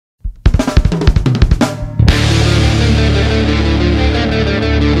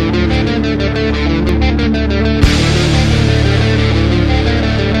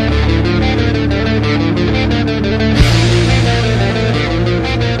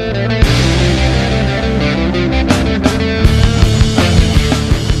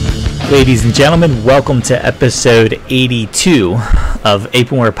Ladies and gentlemen, welcome to episode 82 of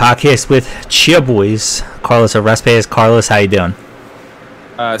Apron Podcast with Cheer Boys. Carlos Arespes. Carlos, how you doing?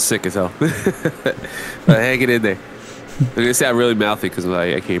 Sick as hell. Hang it in there. I'm gonna sound really mouthy because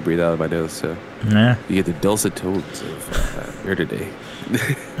I can't breathe out of my nose. So Yeah. you get the dulcet tones of here today.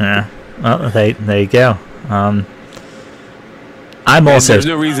 Yeah. Well, there you go. I'm also. There's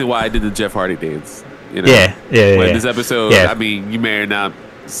no reason why I did the Jeff Hardy dance. You know? Yeah. This episode, Yeah. I mean, you may or not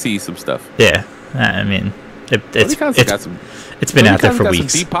see some stuff. Yeah. I mean, it's been out there for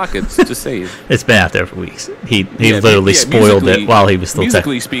weeks. Some deep pockets, just saying. It's been out there for weeks. He literally spoiled it while he was still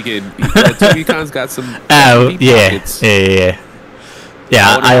musically speaking. Tony Khan's got some deep pockets. Yeah.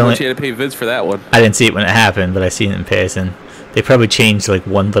 I only had to pay Vince for that one. I didn't see it when it happened, but I seen it in passing. They probably changed like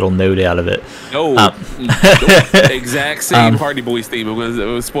one little note out of it. No, exact same Hardy Boys theme. I'm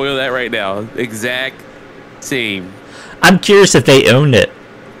gonna spoil that right now. Exact same. I'm curious if they owned it,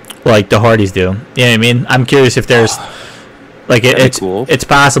 like the Hardys do. You know what I mean? I'm curious if there's like it's cool. It's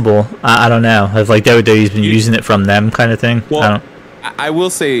possible. I don't know. If like WWE's been using it from them, kind of thing. Well, I will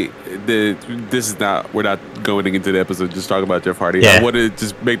say that this is not. We're not going into the episode just talking about Jeff Hardy. Yeah. I want to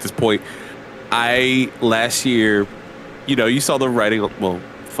just make this point. Last year, you saw the writing. Well,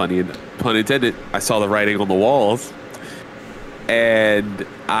 funny and pun intended. I saw the writing on the walls, and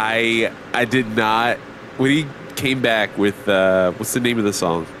I did not. When he came back with what's the name of the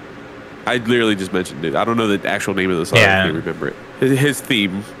song? I literally just mentioned it. I don't know the actual name of the song. Yeah. I can't remember it. His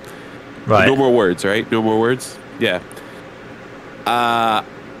theme. Right. No More Words, right? No More Words? Yeah. I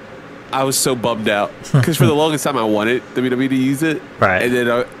was so bummed out because for the longest time I wanted WWE to use it. Right. And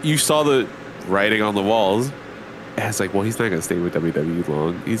then you saw the writing on the walls. And it's like, well, he's not going to stay with WWE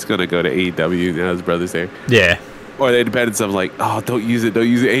long. He's going to go to AEW. Now his brother's there. Yeah. Or the independents. I was like, oh, don't use it. And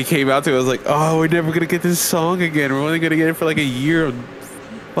he came out to it. I was like, oh, we're never going to get this song again. We're only going to get it for like a year on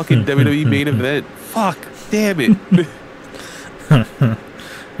fucking WWE main event. Fuck. Damn it.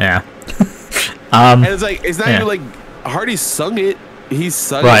 Yeah. And it's like, it's not even like Hardy sung it. He's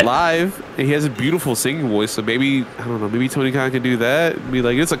sung it live, and he has a beautiful singing voice. So maybe, I don't know, maybe Tony Khan can do that and be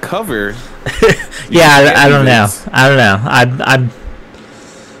like, it's a cover. Yeah, I don't know. I'm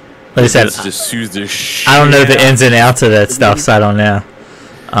like I said, just sues the shit. I don't know the ins and outs of that stuff, so I don't know.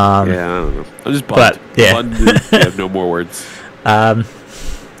 I don't know. I'm just bummed. But, no more words.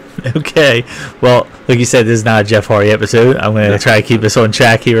 Okay. Well, like you said, this is not a Jeff Hardy episode. I'm going to try to keep us on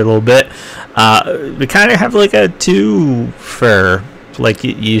track here a little bit. We kind of have like a two-fer, like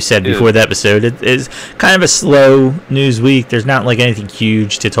you said before the episode. It is kind of a slow news week. There's not like anything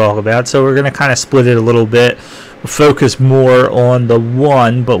huge to talk about, so we're going to kind of split it a little bit. We'll focus more on the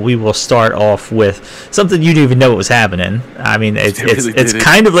one, but we will start off with something you didn't even know what was happening. I mean, it's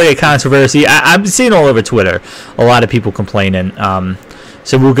kind of like a controversy. I'm seeing all over Twitter a lot of people complaining.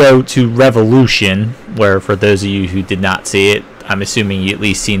 So we'll go to Revolution, where for those of you who did not see it, I'm assuming you at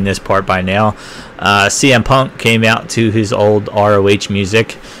least seen this part by now. CM Punk came out to his old ROH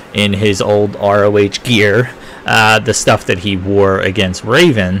music in his old ROH gear, the stuff that he wore against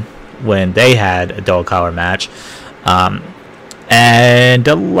Raven when they had a dog collar match. And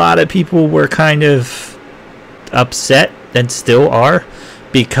a lot of people were kind of upset, and still are,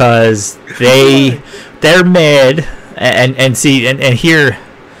 because they're mad. And see, and here,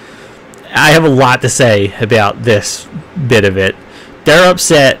 I have a lot to say about this bit of it. They're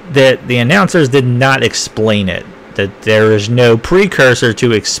upset that the announcers did not explain it, that there is no precursor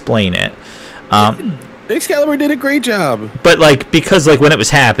to explain it. Excalibur did a great job. But, like, because, like, when it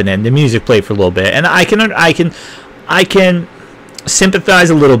was happening, the music played for a little bit. And I can sympathize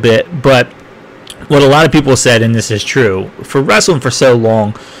a little bit, but what a lot of people said, and this is true, for wrestling for so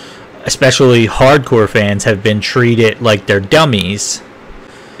long, especially hardcore fans, have been treated like they're dummies.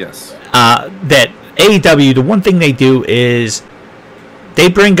 Yes. That AEW, the one thing they do is they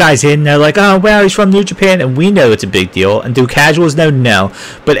bring guys in, they're like, oh, wow, he's from New Japan, and we know it's a big deal. And do casuals know? No.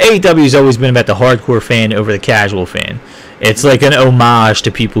 But AEW has always been about the hardcore fan over the casual fan. It's like an homage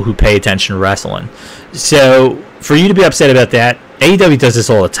to people who pay attention to wrestling. So for you to be upset about that, AEW does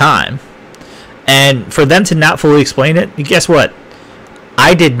this all the time. And for them to not fully explain it, guess what?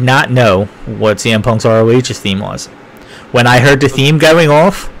 I did not know what CM Punk's ROH's theme was. When I heard the theme going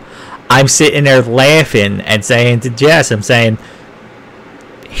off, I'm sitting there laughing and saying to Jess, I'm saying,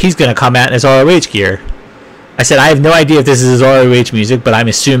 he's going to come out in his ROH gear. I said, I have no idea if this is his ROH music, but I'm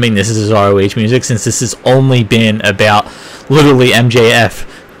assuming this is his ROH music, since this has only been about literally MJF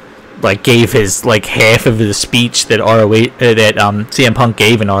like gave his like half of the speech that CM Punk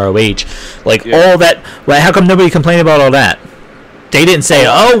gave in ROH. Like all that. Well, how come nobody complained about all that? They didn't say,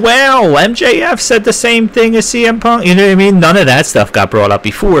 oh, well, MJF said the same thing as CM Punk. You know what I mean? None of that stuff got brought up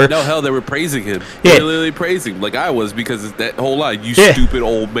before. No, hell, they were praising him. Yeah. They were literally praising him like I was, because that whole line, you stupid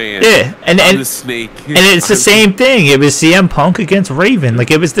old man. Yeah. And the snake. And it's the same thing. It was CM Punk against Raven.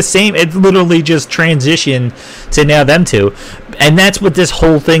 Like, it was the same. It literally just transitioned to now them two. And that's what this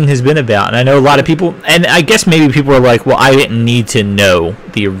whole thing has been about. And I know a lot of people, and I guess maybe people are like, well, I didn't need to know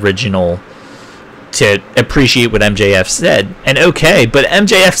the original to appreciate what MJF said. And okay, but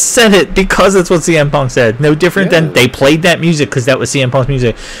MJF said it because it's what CM Punk said. No different than they played that music because that was CM Punk's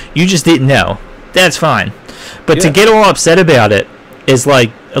music. You just didn't know. That's fine. But to get all upset about it is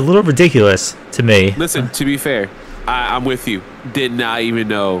like a little ridiculous to me. Listen, to be fair, I'm with you. Did not even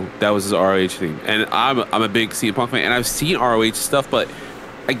know that was his ROH thing. And I'm a big CM Punk fan, and I've seen ROH stuff, but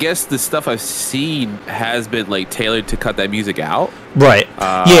I guess the stuff I've seen has been like tailored to cut that music out. Right.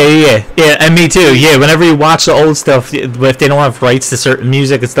 Yeah, and me too. Yeah, whenever you watch the old stuff, if they don't have rights to certain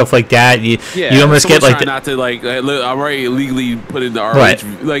music and stuff like that, you almost get like not to like. I'm already legally put in the ROH. Right.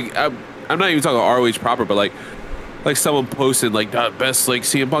 Like I'm not even talking ROH proper, but like someone posted like the best like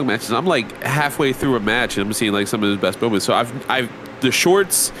CM Punk matches. I'm like halfway through a match and I'm seeing like some of his best moments. So I've the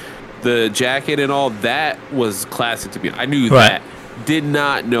shorts, the jacket, and all that was classic to me. I knew that. Did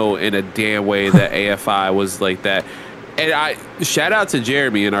not know in a damn way that AFI was like that. And I shout out to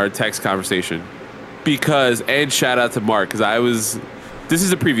Jeremy in our text conversation and shout out to Mark, because this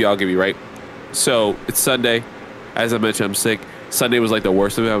is a preview I'll give you, right? So it's Sunday. As I mentioned, I'm sick. Sunday was like the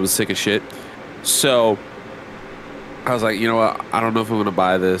worst of it. I was sick as shit. So I was like, you know what? I don't know if I'm going to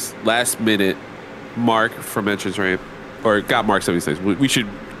buy this. Last minute, Mark from Entrance Ramp, or got Mark 76. We should,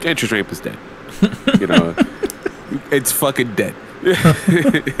 Entrance Ramp is dead. You know, it's fucking dead.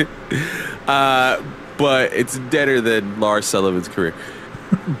 But it's deader than Lars Sullivan's career.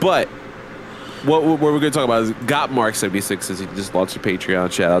 But what we're going to talk about is Got Mark 76, as he just launched a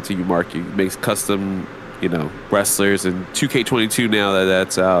Patreon. Shout out to you, Mark. He makes custom, wrestlers, and 2K22 now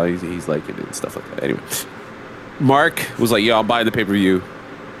that's out. He's liking it and stuff like that. Anyway, Mark was like, yo, I'm buying the pay-per-view.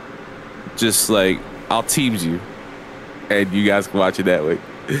 Just like, I'll teams you, and you guys can watch it that way.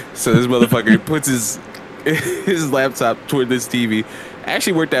 So this motherfucker puts his laptop toward this TV.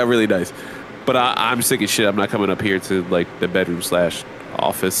 Actually worked out really nice. But I'm sick as shit. I'm not coming up here to like the bedroom /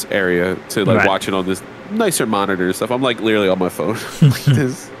 office area to like watch it on this nicer monitor and stuff. I'm like literally on my phone. Like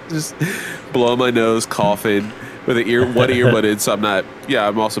this, just blowing my nose, coughing with one earbud in. So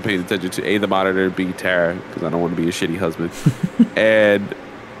I'm also paying attention to the monitor, B, Tara, because I don't want to be a shitty husband. And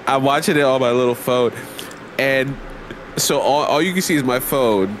I'm watching it on my little phone. And so all you can see is my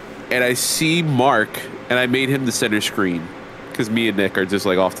phone. And I see Mark, and I made him the center screen because me and Nick are just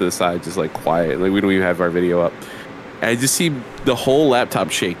like off to the side, just like quiet. Like we don't even have our video up. And I just see the whole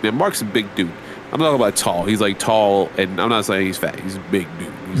laptop shake. Now, Mark's a big dude. I'm not talking about tall. He's like tall, and I'm not saying he's fat. He's a big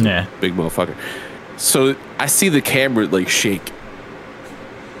dude. He's a big motherfucker. So I see the camera like shake.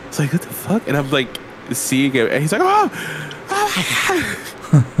 It's like, what the fuck? And I'm like seeing it, and he's like, oh my God.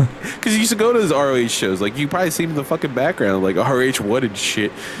 Because he used to go to his ROH shows. Like, you probably see him in the fucking background, like ROH1 and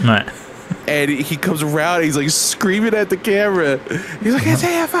shit. Right. And he comes around, and he's like screaming at the camera. He's like, it's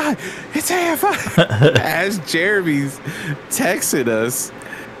AFI! It's AFI! As Jeremy's texting us.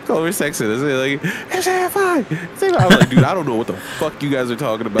 Culver's texting us. Like, it's AFI! It's AFI! I'm like, dude, I don't know what the fuck you guys are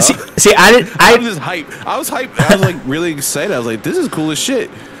talking about. See, I'm just hyped. I was hyped. I was like really excited. I was like, this is cool as shit.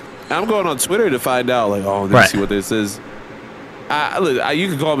 And I'm going on Twitter to find out, like, oh, let's see what this is. You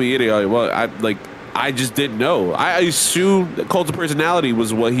can call me idiot all you want. I just didn't know. I assumed Cult of Personality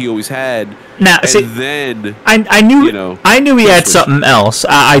was what he always had. Now, I knew he had something else.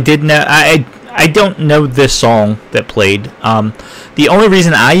 I did know. I don't know this song that played. The only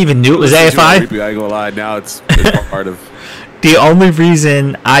reason I even knew it was AFI. I ain't gonna lie. Now it's part of. The only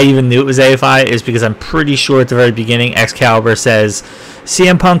reason I even knew it was AFI is because I'm pretty sure at the very beginning, Excalibur says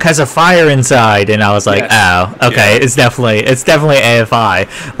CM Punk has a fire inside, and I was like, oh, okay, it's definitely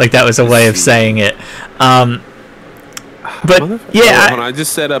AFI. Like that was a way of saying it. But I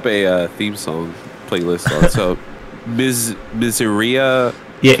just set up a theme song playlist on so Miseria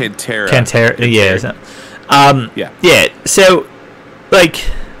Cantare. So like.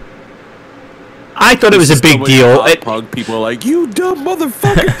 I thought it was a big deal. Punk people are like, you dumb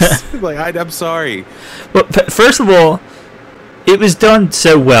motherfuckers. Like, I'm sorry. Well, first of all, it was done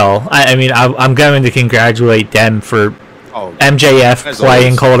so well. I mean, I'm going to congratulate them for MJF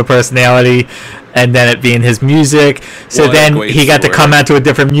playing Cult of Personality and then it being his music. So then he got to come out to a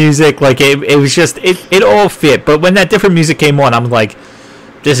different music. Like, it was just, it all fit. But when that different music came on, I'm like,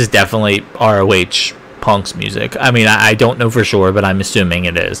 this is definitely ROH Punk's music. I mean, I don't know for sure, but I'm assuming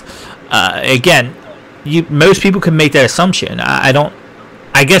it is. Again, most people can make that assumption. I don't.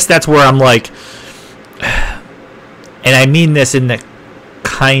 I guess that's where I'm like, and I mean this in the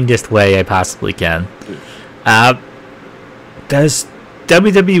kindest way I possibly can. Does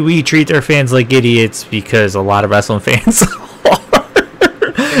WWE treat their fans like idiots? Because a lot of wrestling fans are.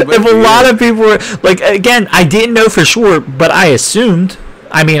 If a lot of people were like, again, I didn't know for sure, but I assumed.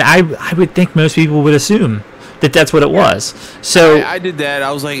 I mean, I would think most people would assume that that's what it was. So I did that.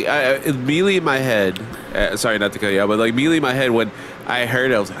 I was like, immediately in my head. Sorry, not to cut you out, but like immediately in my head when I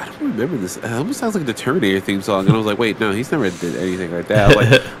heard it, I was like, I don't remember this. It almost sounds like the Terminator theme song, and I was like, wait, no, he's never did anything like that. I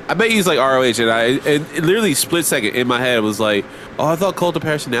was like, I bet he's like ROH, and it literally split second in my head was like, oh, I thought Cult of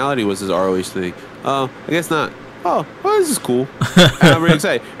Personality was his ROH thing. I guess not. Oh, well, this is cool. And I'm really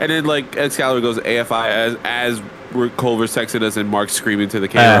excited. And then like Excalibur goes AFI as Culver's texting us and Mark's screaming to the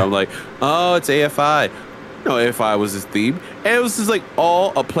camera. I'm like, oh, it's AFI. No, AFI was his theme, and it was just like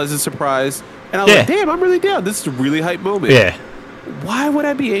all a pleasant surprise. And I was like, damn, I'm really down. This is a really hype moment. Yeah. Why would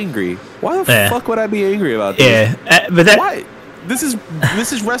I be angry? Why the fuck would I be angry about this? Yeah, but that. Why? This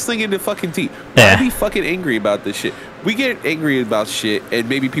is wrestling in the fucking teeth. Why be fucking angry about this shit? We get angry about shit, and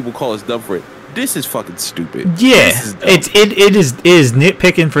maybe people call us dumb for it. This is fucking stupid. Yeah, it is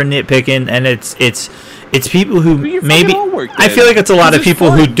nitpicking for nitpicking, and it's people who maybe I feel like it's a lot of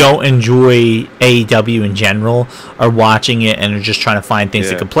people who don't enjoy AEW in general are watching it and are just trying to find things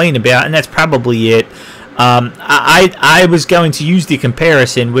to complain about, and that's probably it. I was going to use the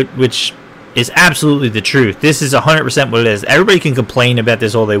comparison, which is absolutely the truth. This is 100% what it is. Everybody can complain about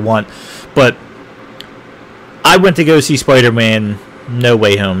this all they want, but I went to go see Spider-Man No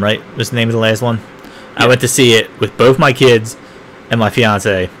Way Home, right? Was the name of the last one? I went to see it with both my kids and my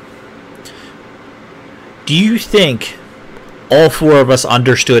fiance. Do you think all four of us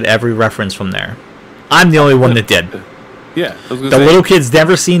understood every reference from there? I'm the only one that did. Yeah. The little kids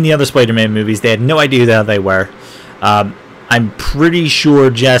never seen the other Spider-Man movies. They had no idea who they were. I'm pretty sure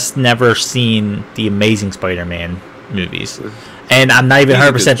Jess never seen the Amazing Spider-Man movies. And I'm not even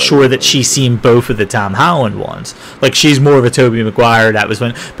 100% sure that she's seen both of the Tom Holland ones. Like, she's more of a Tobey Maguire. That was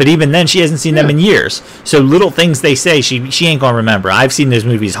when, but even then, she hasn't seen them in years. So little things they say, she ain't gonna remember. I've seen those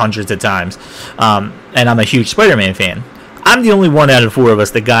movies hundreds of times, and I'm a huge Spider-Man fan. I'm the only one out of four of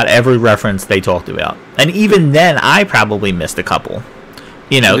us that got every reference they talked about, and even then, I probably missed a couple.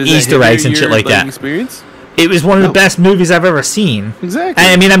 Easter eggs and shit like that. Experience? It was one of the best movies I've ever seen. Exactly.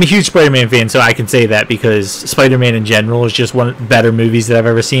 I mean, I'm a huge Spider-Man fan, so I can say that because Spider-Man in general is just one of the better movies that I've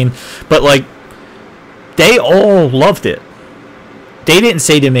ever seen. But, like, they all loved it. They didn't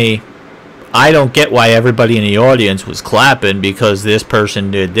say to me, I don't get why everybody in the audience was clapping because this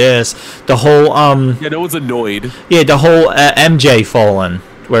person did this. The whole, yeah, no one's annoyed. Yeah, the whole MJ falling,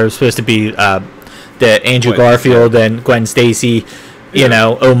 where it was supposed to be the Andrew Garfield and Gwen Stacy,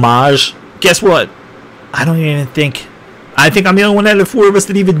 homage. Guess what? I don't even think. I think I'm the only one out of four of us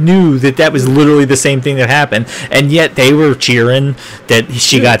that even knew that was literally the same thing that happened, and yet they were cheering that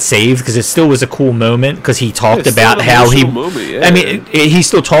she got saved because it still was a cool moment because he talked about how he. I mean, he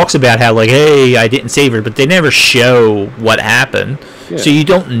still talks about how like, hey, I didn't save her, but they never show what happened, so you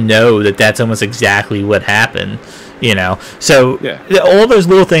don't know that that's almost exactly what happened. So all those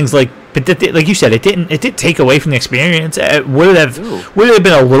little things like. But like you said, it didn't take away from the experience. Would it have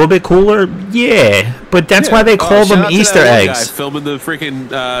been a little bit cooler? Yeah, but that's why they call them Easter eggs. Guy filming the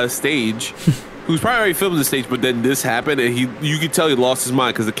freaking stage, who's probably already filming the stage, but then this happened, and you could tell he lost his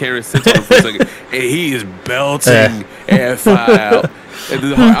mind because the camera sits on him for a second, and he is belting AFI.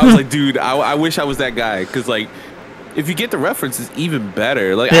 And I was like, dude, I wish I was that guy because like, if you get the references, even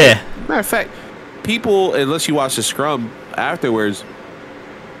better. Like, matter of fact, people, unless you watch the scrum afterwards.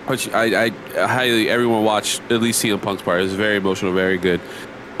 Which I highly everyone watch at least CM Punk's part. It was very emotional, very good.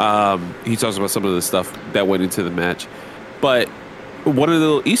 He talks about some of the stuff that went into the match, but one of the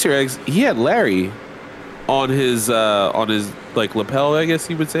little Easter eggs, he had Larry on his like lapel, I guess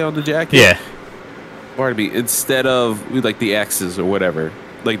you would say, on the jacket. Yeah. Pardon me. Instead of like the X's or whatever,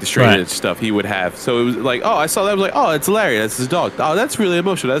 like the straight edge stuff he would have. So it was like, oh, I saw that. I was like, oh, it's Larry. That's his dog. Oh, that's really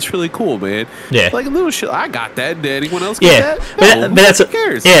emotional. That's really cool, man. Yeah. Like a little shit. I got that. Did anyone else get that? No, but that's who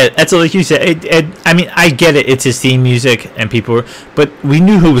cares? Yeah, that's like you said. I mean, I get it. It's his theme music, and people were, but we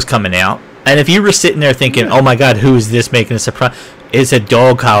knew who was coming out. And if you were sitting there thinking, oh my God, who is this making a surprise? It's a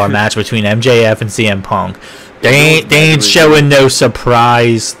dog collar match between MJF and CM Punk. They ain't showing no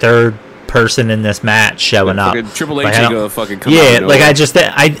surprise third person in this match showing up. Triple H ain't gonna fucking come out. Yeah, like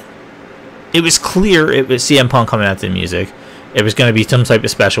it was clear it was CM Punk coming out to the music. It was going to be some type of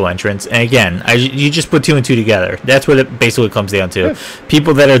special entrance. And again, you just put two and two together. That's what it basically comes down to. Yeah.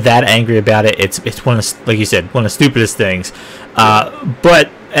 People that are that angry about it, it's one of, like you said, one of the stupidest things. But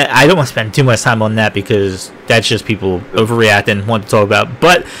I don't want to spend too much time on that because that's just people overreacting, want to talk about.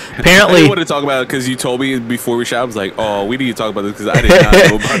 But apparently, I didn't want to talk about it because you told me before we shot. I was like, "Oh, we need to talk about this because I did not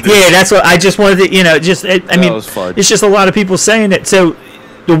know about this." Yeah, that's what I just wanted to. I mean, was fun. It's just a lot of people saying it. So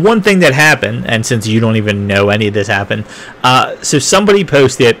the one thing that happened, and since you don't even know any of this happened, so somebody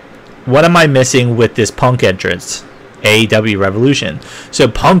posted, "What am I missing with this Punk entrance, AEW Revolution?" So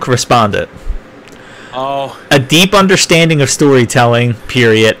Punk responded. Oh, A deep understanding of storytelling,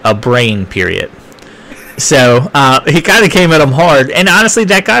 period, a brain, period. So he kind of came at him hard. And honestly,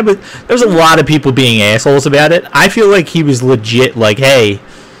 that guy there was a lot of people being assholes about it. I feel like he was legit like, hey,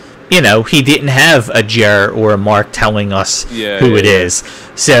 he didn't have a Jer or a Mark telling us who it is.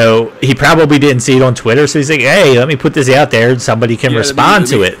 So he probably didn't see it on Twitter. So he's like, hey, let me put this out there and somebody can respond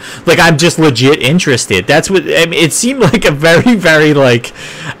to it. Like, I'm just legit interested. That's what, I mean, it seemed like a very, very like,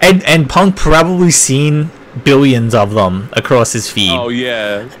 and Punk probably seen billions of them across his feed. Oh,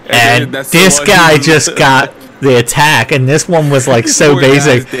 yeah. And this guy just got the attack, and this one was like so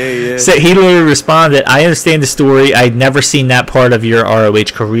basic. So he literally responded, I understand the story. I'd never seen that part of your ROH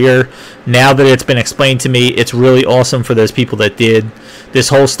career. Now that it's been explained to me, it's really awesome for those people that did. This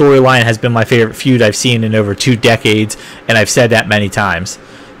whole storyline has been my favorite feud I've seen in over 2 decades, and I've said that many times.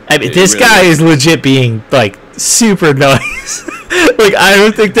 I mean, this really guy is legit being like super nice. Like, I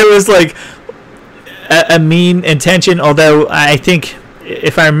don't think there was like a mean intention, although I think,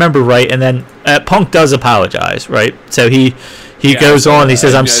 if I remember right, and then Punk does apologize, right? So he goes on. He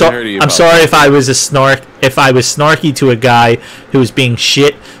says, "I'm sorry if I was snarky to a guy who was being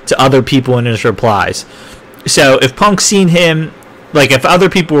shit to other people in his replies." So if Punk's seen him, like if other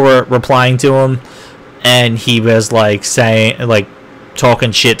people were replying to him, and he was like saying, like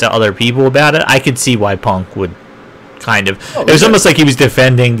talking shit to other people about it, I could see why Punk would kind of. It was almost like he was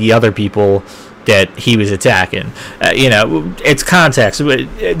defending the other people that he was attacking. It's context.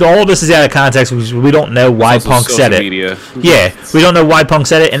 All this is out of context because we don't know why Punk said it. Yeah, we don't know why Punk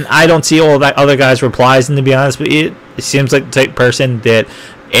said it, and I don't see all that other guy's replies. And to be honest with you, it seems like the type of person that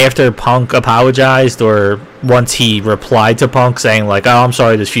after Punk apologized or once he replied to Punk saying like, "Oh, I'm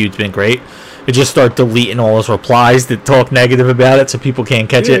sorry, this feud's been great," it just start deleting all his replies that talk negative about it so people can't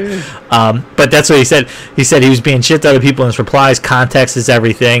catch it. But that's what he said. He said he was being shit to other people in his replies. Context is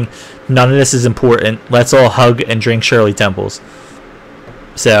everything. None of this is important. Let's all hug and drink Shirley Temples.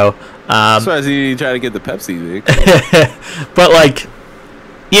 So, as he tried to get the Pepsi thing. But like,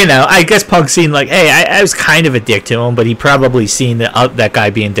 I guess Punk's seen like, hey, I was kind of a dick to him, but he probably seen that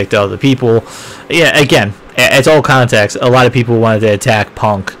guy being a dick to other people. Yeah, again, it's all context. A lot of people wanted to attack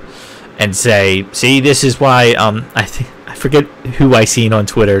Punk and say, see, this is why. I forget who I seen on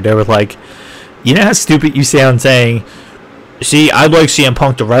Twitter. They were like, you know how stupid you sound saying, see, I'd like CM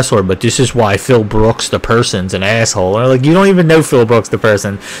Punk the wrestler, but this is why Phil Brooks the person's an asshole. Or like, you don't even know Phil Brooks the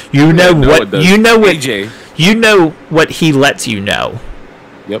person. You know what he lets you know.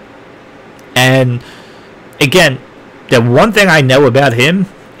 Yep. And again, the one thing I know about him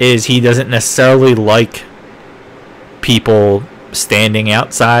is he doesn't necessarily like people standing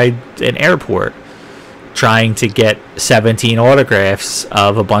outside an airport trying to get 17 autographs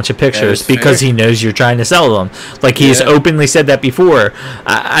of a bunch of pictures because he knows you're trying to sell them. Like, he's openly said that before.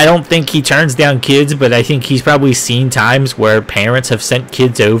 I don't think he turns down kids, but I think he's probably seen times where parents have sent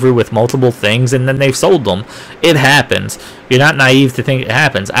kids over with multiple things and then they've sold them. It happens. You're not naive to think it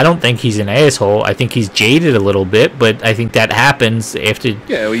happens. I don't think he's an asshole. I think he's jaded a little bit, but I think that happens after.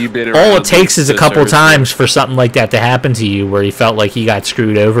 Yeah, well, you've been around. All it takes is a couple times for something like that to happen to you, where he felt like he got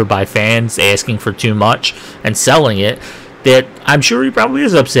screwed over by fans asking for too much and selling it. That I'm sure he probably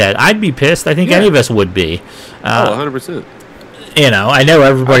is upset. I'd be pissed. I think any of us would be. 100%. I know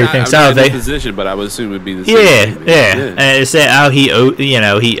everybody thinks, I'm in position, but I would assume it would be the same. And it said, he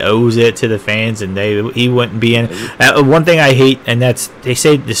owes it to the fans, and he wouldn't be in. One thing I hate, and that's, they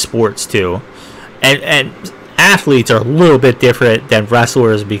say the sports too, and athletes are a little bit different than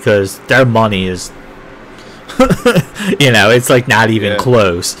wrestlers because their money is, it's like not even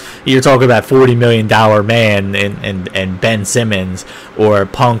close. You're talking about $40 million man and Ben Simmons, or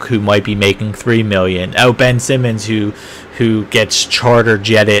Punk, who might be making $3 million. Oh, Ben Simmons who gets charter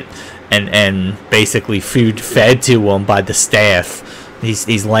jetted and basically food fed to him by the staff.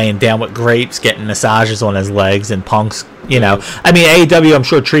 He's laying down with grapes, getting massages on his legs, and Punk's, I mean, AEW, I'm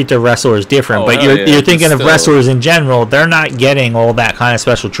sure, treat their wrestlers different, but you're thinking of wrestlers in general. They're not getting all that kind of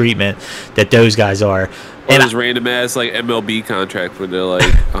special treatment that those guys are. Or those random ass like MLB contract where they're like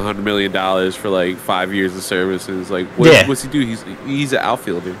 $100 million for like 5 years of service, and it's like, what's he do? He's an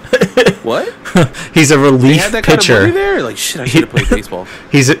outfielder. What? He's a relief had that pitcher. Kind of money there? Like, shit, I should have played baseball.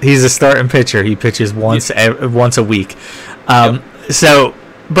 He's a starting pitcher. He pitches once a week. So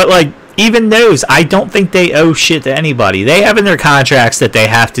But like even those, I don't think they owe shit to anybody. They have in their contracts that they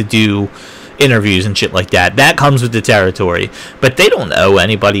have to do interviews and shit like that. That comes with the territory. But they don't owe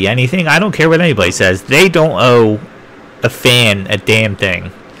anybody anything. I don't care what anybody says. They don't owe a fan a damn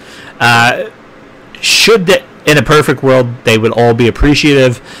thing. Should that, in a perfect world, they would all be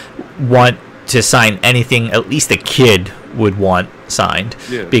appreciative, want to sign anything at least a kid would want signed,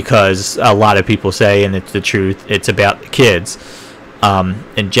 because a lot of people say, and it's the truth, it's about the kids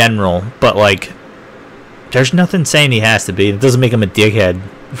in general. But like, there's nothing saying he has to be. It doesn't make him a dickhead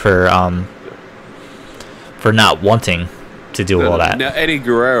for not wanting to do all that. Now Eddie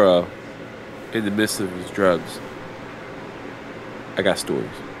Guerrero, in the midst of his drugs, I got stories.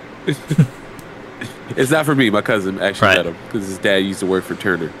 It's not for me. My cousin actually met him because his dad used to work for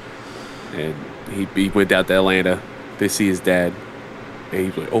Turner, and he went out to Atlanta to see his dad, and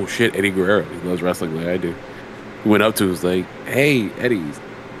he's like, "Oh shit, Eddie Guerrero! He loves wrestling like I do." He went up to him, was like, "Hey, Eddie."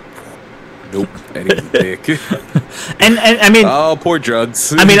 Nope, Eddie's a dick. and I mean, oh, poor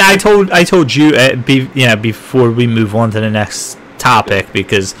drugs. I mean, I told you, before we move on to the next topic,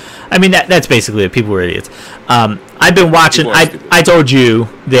 because I mean that's basically it. People were idiots. I've been watching. I told you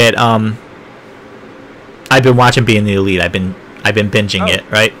that I've been watching Being the Elite. I've been binging it,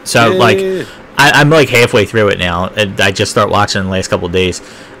 right? So I'm like halfway through it now, and I just start watching in the last couple of days.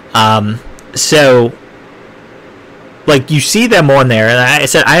 So like you see them on there, and I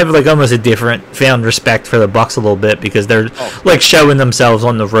said I have like almost a different found respect for the Bucks a little bit, because they're like showing themselves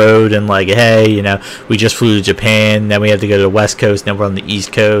on the road and like, hey, we just flew to Japan, then we had to go to the West Coast, now we're on the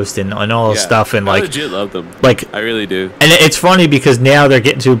East Coast, and all this stuff, and like, I legit love them. Like, I really do. And it's funny because now they're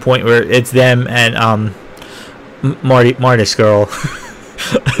getting to a point where it's them and Marty's girl.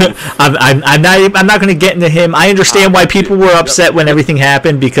 I'm not going to get into him. I understand why people were upset when everything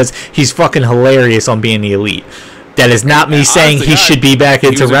happened, because he's fucking hilarious on Being the Elite. That is not me saying he should be back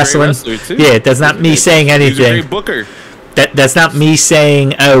into wrestling. Yeah, that's not me saying anything. He was a great booker. That's not me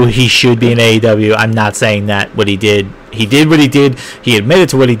saying, oh, he should be in AEW. I'm not saying that. What he did what he did. He admitted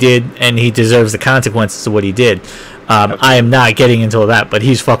to what he did, and he deserves the consequences of what he did. I am not getting into that, but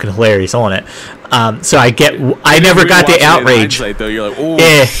he's fucking hilarious on it. So I never got the outrage. Though, you're like, oh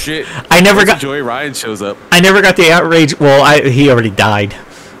shit! I never got. Joey Ryan shows up. I never got the outrage. Well, he already died.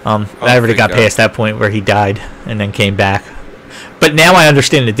 I already got past that point where he died and then came back. But now I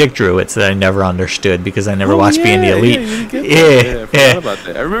understand the dick druids that I never understood, because I never watched Being the Elite. I forgot about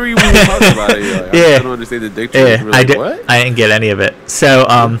that. I remember you when we talked about it. Like, I don't understand the dick druids. I didn't get any of it. So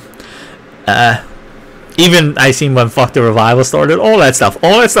even I seen when Fuck the Revival started, all that stuff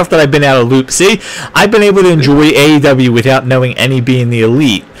that I've been out of loop. See, I've been able to enjoy AEW without knowing any Being the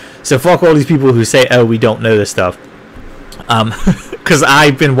Elite. So fuck all these people who say, oh, we don't know this stuff. Because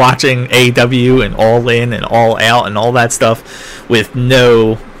I've been watching AEW and All In and All Out and all that stuff with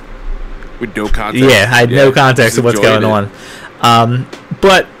no context. Yeah, I had no context of what's going on.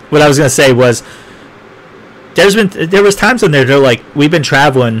 But what I was gonna say was, there was times on there they're like, we've been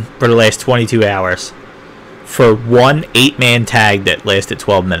traveling for the last 22 hours for one 8-man tag that lasted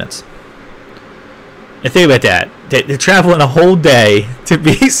 12 minutes. And think about that. They're traveling a whole day to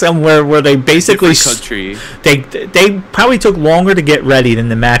be somewhere where they basically country. They probably took longer to get ready than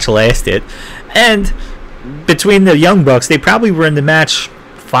the match lasted, and between the Young Bucks, they probably were in the match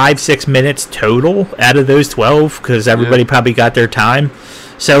 5-6 minutes total out of those 12, because everybody probably got their time.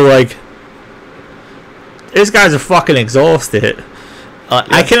 So like, these guys are fucking exhausted.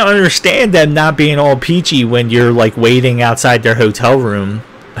 I can understand them not being all peachy when you're like waiting outside their hotel room,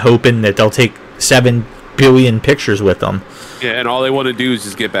 hoping that they'll take 7 billion pictures with them. Yeah, and all they want to do is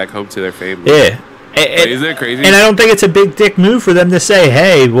just get back home to their family. Yeah. Isn't that crazy? And I don't think it's a big dick move for them to say,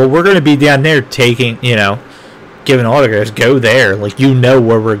 hey, well, we're going to be down there taking, giving autographs. Go there. Like, where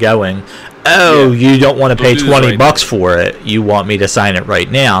we're going. Oh, you don't want to pay $20 for it. You want me to sign it right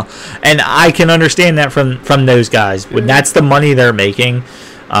now. And I can understand that from those guys. When that's the money they're making,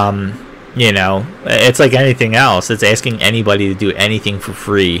 it's like anything else. It's asking anybody to do anything for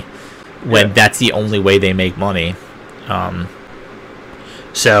free when that's the only way they make money.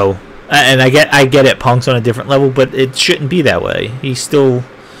 So, and I get it, Punk's on a different level, but it shouldn't be that way. He should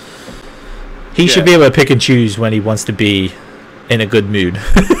be able to pick and choose when he wants to be in a good mood.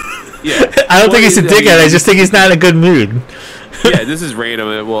 I don't think he's a dickhead. I just think he's not in a good mood. This is random,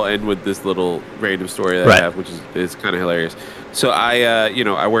 and we'll end with this little random story that I have, which is kind of hilarious. So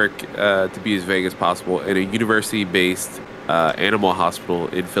I work to be as vague as possible in a university-based animal hospital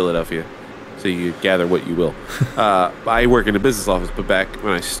in Philadelphia. So you gather what you will. I work in a business office, but back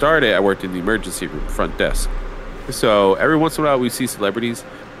when I started, I worked in the emergency room, front desk. So every once in a while, we see celebrities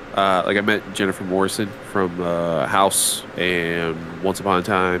Like I met Jennifer Morrison from House and Once Upon a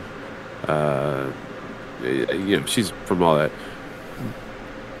Time. She's from all that.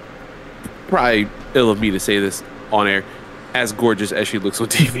 Probably ill of me to say this on air, as gorgeous as she looks on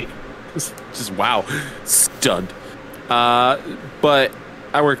TV. Just wow, stunned. But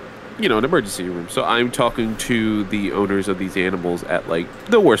I work, in an emergency room, so I'm talking to the owners of these animals at like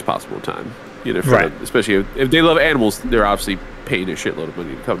the worst possible time. Right. Especially if they love animals, they're obviously paying a shitload of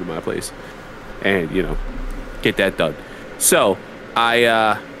money to come to my place, and get that done. So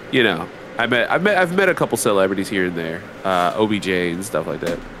I've met a couple celebrities here and there, OBJ and stuff like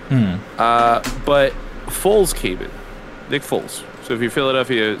that. But Foles came in, Nick Foles. So if you're a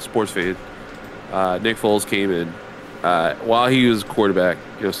Philadelphia sports fan, Nick Foles came in while he was quarterback,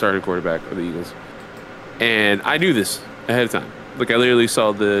 starting quarterback of the Eagles, and I knew this ahead of time. Like I literally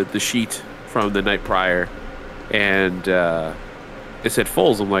saw the sheet from the night prior, and it said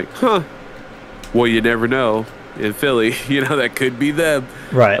Foles. I'm like, huh. Well, you never know. In Philly, that could be them.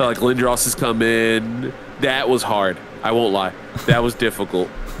 Right. Like Lindros has come in. That was hard. I won't lie. That was difficult.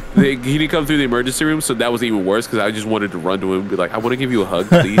 He didn't come through the emergency room, so that was even worse because I just wanted to run to him and be like, I want to give you a hug,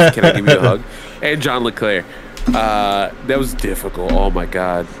 please. Can I give you a hug? And John LeClaire. That was difficult. Oh, my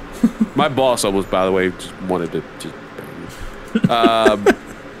God. My boss almost, by the way, just wanted to bang him.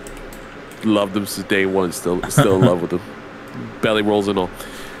 Loved him since day one. Still in love with him. Belly rolls and all.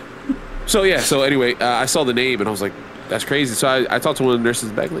 So anyway, I saw the name and I was like, that's crazy. So I talked to one of the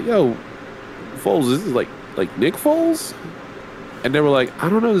nurses back, like, yo, Foles, this is like Nick Foles? And they were like, I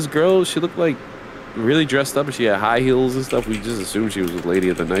don't know, this girl, she looked like really dressed up and she had high heels and stuff. We just assumed she was a lady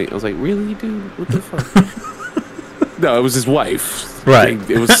of the night. I was like, really, dude? What the fuck? No, it was his wife. Right.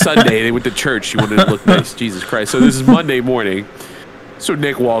 It was Sunday. They went to church. She wanted to look nice. Jesus Christ. So this is Monday morning. So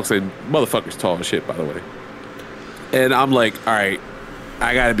Nick walks in. Motherfucker's tall as shit, by the way. And I'm like, all right,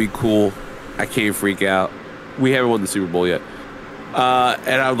 I got to be cool. I can't freak out. We haven't won the Super Bowl yet.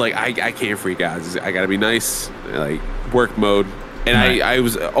 And I'm like, I can't freak out. I got to be nice, like work mode. And right. I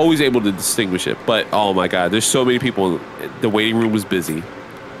was always able to distinguish it. But, oh, my God, there's so many people. The waiting room was busy.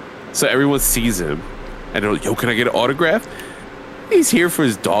 So everyone sees him. And they're like, yo, can I get an autograph? He's here for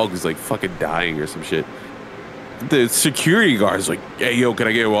his dog who's, like, fucking dying or some shit. The security guard is like, hey, yo, can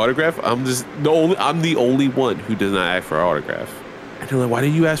I get an autograph? I'm the only one who does not ask for an autograph. And they're like, why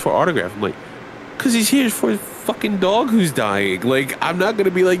did you ask for an autograph? I'm like, because he's here for his fucking dog who's dying. Like, I'm not going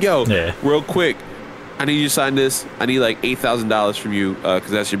to be like, yo, real quick, I need you to sign this. I need like $8,000 from you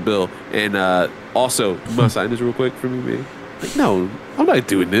because that's your bill. And also, you want to sign this real quick for me, man? Like, no, I'm not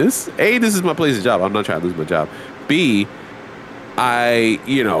doing this. A, this is my place of job. I'm not trying to lose my job. B,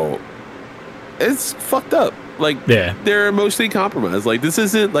 it's fucked up. Like, they're emotionally compromised. Like, this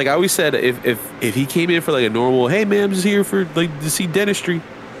isn't, like I always said, if he came in for like a normal, hey man, I'm just here for like to see dentistry.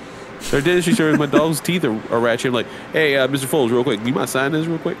 Or dentistry service, my dog's teeth are ratchet. I'm like, hey, Mr. Foles, real quick, you mind signing this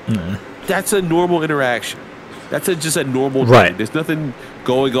real quick? That's a normal interaction. That's just a normal thing. Right. There's nothing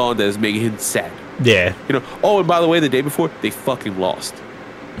going on that is making him sad. Yeah. Oh, and by the way, the day before, they fucking lost.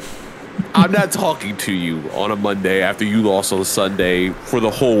 I'm not talking to you on a Monday after you lost on a Sunday for the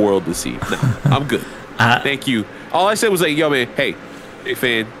whole world to see. No, I'm good. Thank you. All I said was like, yo, man, hey,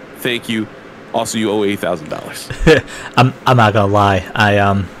 fan, thank you. Also, you owe $8,000. I'm not gonna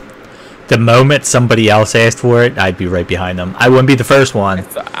lie. The moment somebody else asked for it, I'd be right behind them. I wouldn't be the first one,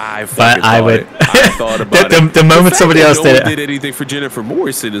 I thought about it. The moment somebody else did it. Did anything for Jennifer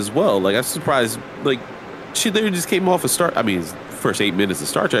Morrison as well. Like, I'm surprised. Like, she literally just came off first 8 minutes of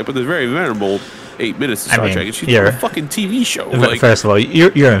Star Trek, but there's very memorable 8 minutes of Star Trek, and she's on a fucking TV show. Like, first of all,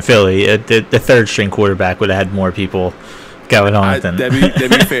 you're in Philly. The third string quarterback would have had more people going on than. That'd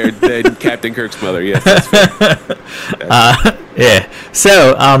be fair. Than Captain Kirk's mother. Yes, that's fair. Yeah.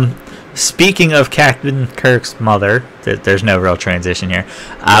 So, speaking of Captain Kirk's mother, there's no real transition here.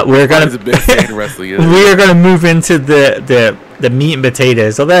 We're gonna move into the meat and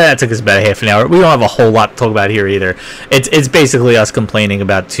potatoes. Although that took us about a half an hour. We don't have a whole lot to talk about here either. It's basically us complaining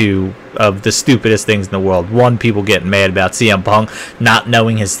about two of the stupidest things in the world. One, people getting mad about CM Punk not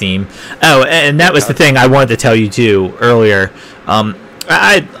knowing his theme. Oh, and that was the thing I wanted to tell you too earlier.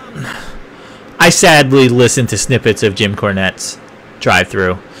 I sadly listened to snippets of Jim Cornette's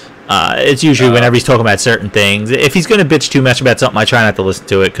drive-through. It's usually whenever he's talking about certain things. If he's going to bitch too much about something, I try not to listen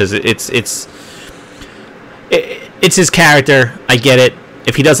to it because it's his character. I get it.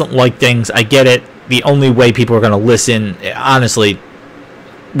 If he doesn't like things, I get it. The only way people are going to listen, honestly,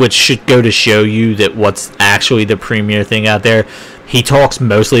 which should go to show you that what's actually the premier thing out there, he talks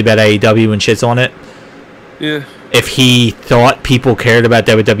mostly about AEW and shits on it. Yeah. If he thought people cared about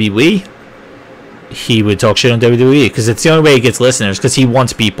WWE, he would talk shit on WWE because it's the only way he gets listeners, because he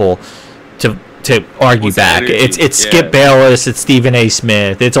wants people to argue back. It's Skip Bayless, it's Stephen A.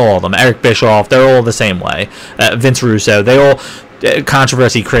 Smith, it's all of them. Eric Bischoff, they're all the same way. Vince Russo, they all,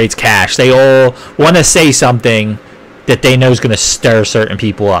 controversy creates cash. They all want to say something that they know is going to stir certain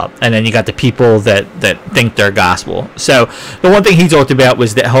people up, and then you got the people that think they're gospel. So the one thing he talked about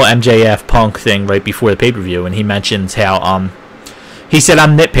was that whole MJF Punk thing right before the pay-per-view, and he mentions how he said,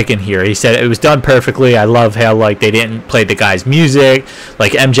 I'm nitpicking here. He said it was done perfectly. I love how, like, they didn't play the guy's music.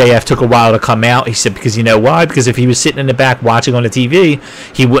 Like, MJF took a while to come out. He said, because you know why? Because if he was sitting in the back watching on the TV,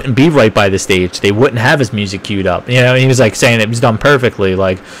 he wouldn't be right by the stage. They wouldn't have his music queued up. You know, and he was, like, saying it was done perfectly.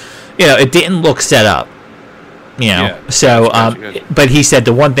 Like, you know, it didn't look set up. You know, yeah, so, but he said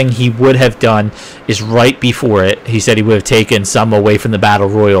the one thing he would have done is right before it, he said he would have taken some away from the Battle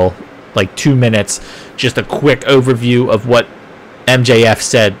Royal, like 2 minutes, just a quick overview of what MJF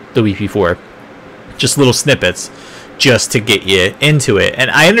said the week before, just little snippets, just to get you into it.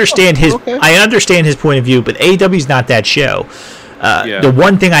 And I understand his point of view, but AEW's not that show. The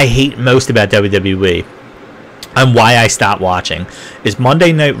one thing I hate most about WWE and why I stopped watching is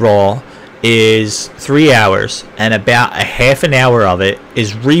Monday Night Raw is 3 hours, and about a half an hour of it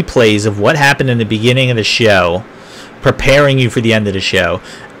is replays of what happened in the beginning of the show, preparing you for the end of the show.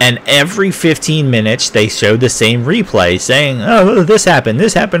 And every 15 minutes they show the same replay saying, oh, this happened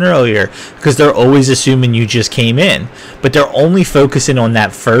earlier, because they're always assuming you just came in, but they're only focusing on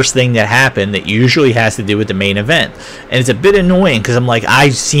that first thing that happened that usually has to do with the main event. And it's a bit annoying, because I'm like,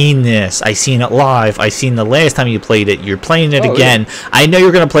 I've seen this, I've seen it live, I've seen the last time you played it, you're playing it again, yeah. I know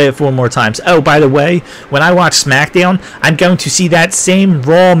you're going to play it 4 more times. Oh, by the way, when I watch SmackDown, I'm going to see that same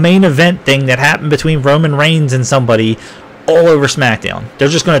Raw main event thing that happened between Roman Reigns and somebody all over SmackDown. They're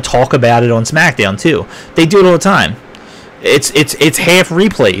just going to talk about it on SmackDown too. They do it all the time. It's half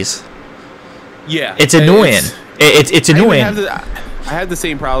replays. Yeah, it's annoying. It's annoying. I had the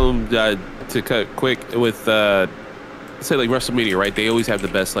same problem to cut quick with say like WrestleMania, right? They always have the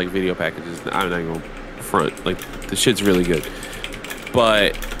best like video packages. I'm not going front, like the shit's really good.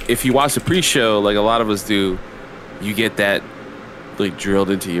 But if you watch the pre-show, like a lot of us do, you get that like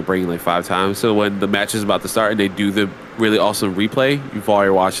drilled into your brain like 5 times. So when the match is about to start and they do the really awesome replay, you've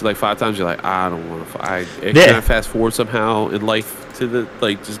already watched it like 5 times, you're like, I don't want to. Can I fast forward somehow in life to the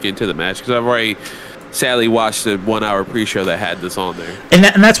like just get into the match, because I've already sadly watched the 1 hour pre-show that had this on there. And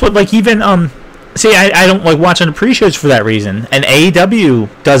that's what, like, even see, I don't like watching the pre-shows for that reason. And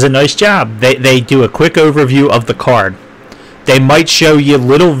AEW does a nice job. They do a quick overview of the card. They might show you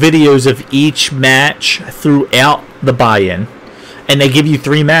little videos of each match throughout the buy-in, and they give you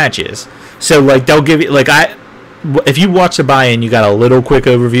 3 matches. So like they'll give you, like, if you watch the buy-in, you got a little quick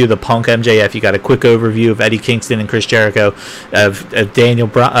overview of the Punk MJF, you got a quick overview of Eddie Kingston and Chris Jericho, of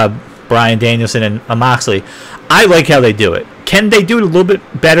Bryan Danielson and Moxley. I like how they do it. Can they do it a little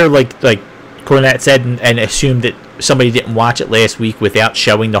bit better, like Cornette said, and assume that somebody didn't watch it last week without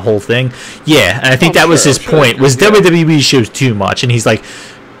showing the whole thing? Yeah, and I think that was his point, was WWE shows too much, and he's like,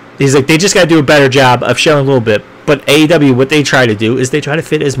 they just got to do a better job of showing a little bit. But AEW, what they try to do is they try to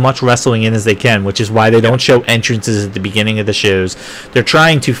fit as much wrestling in as they can, which is why they don't show entrances at the beginning of the shows. They're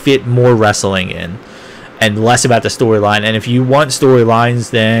trying to fit more wrestling in and less about the storyline. And if you want storylines,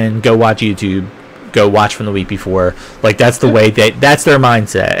 then go watch YouTube. Go watch from the week before. Like, that's the way that's their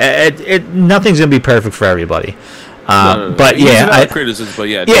mindset. Nothing's going to be perfect for everybody. But yeah, criticism, but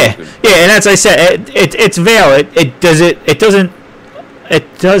yeah, and as I said, it's veiled.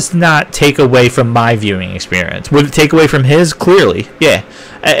 It does not take away from my viewing experience. Would it take away from his? Clearly, yeah.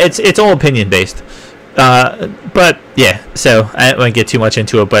 It's all opinion based. But yeah, so I don't want to get too much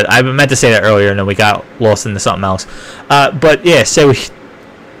into it. But I meant to say that earlier, and then we got lost into something else. But yeah, so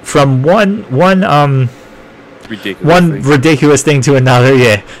from one ridiculous thing to another,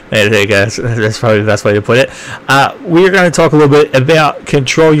 yeah. There you go. That's probably the best way to put it. We're going to talk a little bit about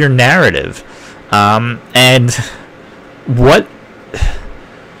control your narrative, and what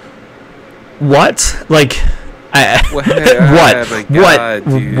like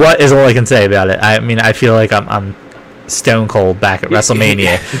what is all I can say about it. I mean, I feel like I'm stone cold back at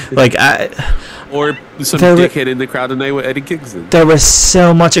WrestleMania. Like or some dickhead in the crowd tonight with Eddie Kingston. There was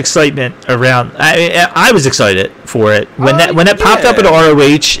so much excitement around. I was excited for it when it popped up at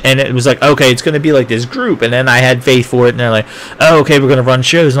ROH, and it was like, okay, it's going to be like this group, and then I had faith for it, and they're like, oh, okay, we're going to run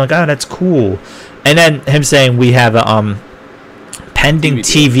shows. I'm like, oh, that's cool. And then him saying we have a pending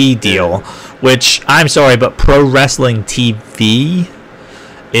TV deal, which, I'm sorry, but pro wrestling TV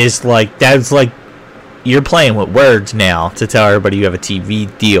is like, that's like, you're playing with words now to tell everybody you have a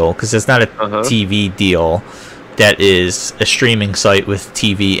TV deal, because it's not a TV deal that is a streaming site with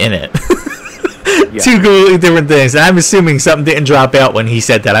TV in it. Two completely different things. I'm assuming something didn't drop out when he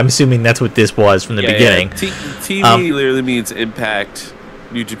said that. I'm assuming that's what this was from the beginning. TV literally means Impact,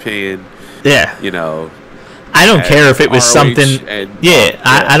 New Japan. Yeah. You know. I don't care if it was ROH something.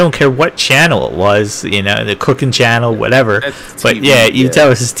 I don't care what channel it was. You know, the cooking channel, whatever. But TV, you tell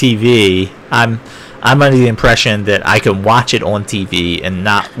us it's TV. I'm under the impression that I can watch it on TV and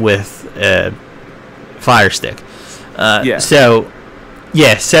not with a Fire Stick. So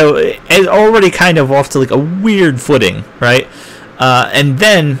it's already kind of off to like a weird footing, right? And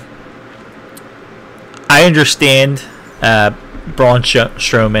then I understand Braun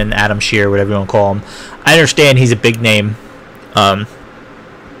Strowman, Adam Scherr, whatever you want to call him. I understand he's a big name, and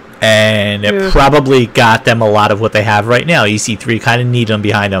it probably got them a lot of what they have right now. EC3 kind of need them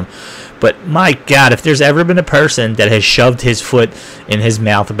behind them. But my God, if there's ever been a person that has shoved his foot in his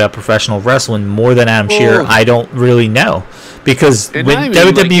mouth about professional wrestling more than Adam Scherr, I don't really know. Because with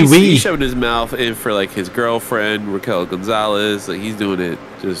WWE, he shoved his mouth in for like his girlfriend Raquel Gonzalez. Like he's doing it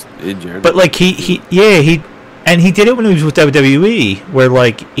just in general. But like he did it when he was with WWE, where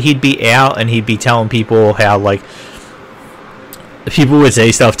like he'd be out and he'd be telling people how like people would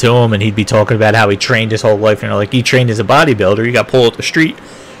say stuff to him, and he'd be talking about how he trained his whole life. And like he trained as a bodybuilder, he got pulled up the street.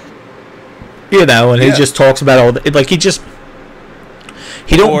 You know, and he just talks about all the, like he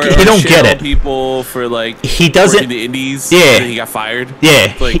don't get it. People for like he doesn't in the indies. Yeah, and he got fired.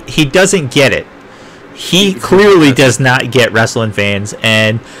 Yeah, like, he doesn't get it. He clearly does not get wrestling fans,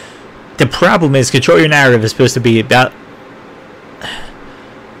 and the problem is, Control Your Narrative is supposed to be about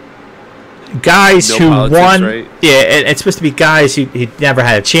guys who won. Right? Yeah, it's supposed to be guys who never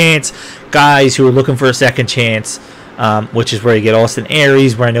had a chance, guys who are looking for a second chance. Which is where you get Austin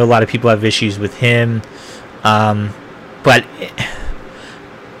Aries, where I know a lot of people have issues with him. But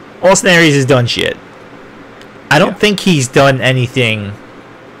Austin Aries has done shit. I don't think he's done anything,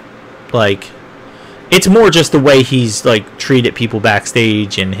 like, it's more just the way he's, like, treated people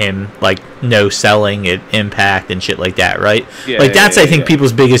backstage and him, like, no selling at Impact and shit like that, right? That's, I think,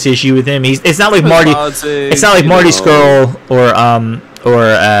 people's biggest issue with him. It's not like Marty Scurll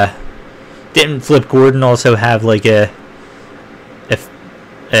or didn't Flip Gordon also have like a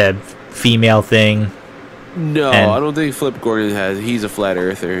female thing? No, I don't think Flip Gordon has. He's a flat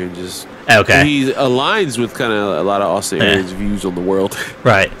earther and just he aligns with kind of a lot of Austin Aries' views on the world,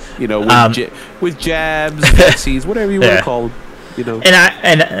 right? You know, with jabs, vaccines, whatever you want to call them. You know, and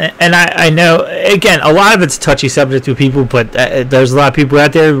I know, again, a lot of it's a touchy subject with people, but there's a lot of people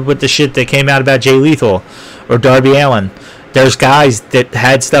out there with the shit that came out about Jay Lethal or Darby Allin. There's guys that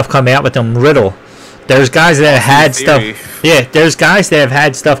had stuff come out with them. Riddle. There's guys that have had stuff. Yeah, there's guys that have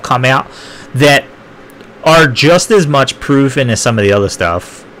had stuff come out that are just as much proven as some of the other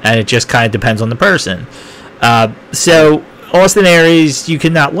stuff, and it just kind of depends on the person. So Austin Aries, you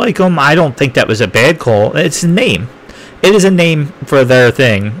cannot like him. I don't think that was a bad call. It's a name. It is a name for their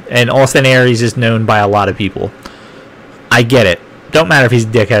thing, and Austin Aries is known by a lot of people. I get it. Don't matter if he's a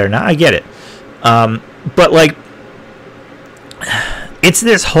dickhead or not. I get it. But like, it's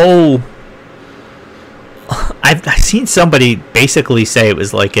this whole. I've seen somebody basically say it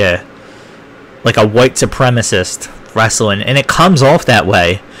was like a white supremacist wrestling, and it comes off that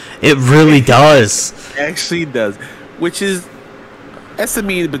way. It really does. It actually does. That's the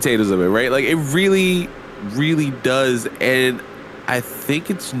meat and potatoes of it, right? Like, it really, really does. And I think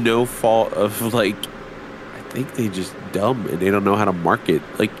it's no fault of, like, I think they just dumb and they don't know how to market.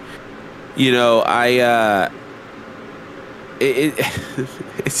 Like, you know,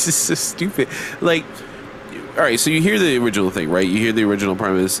 it's just so stupid. Like, all right, so you hear the original thing, right? You hear the original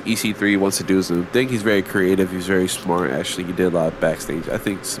premise. EC3 wants to do his own thing. He's very creative. He's very smart. Actually, he did a lot of backstage. I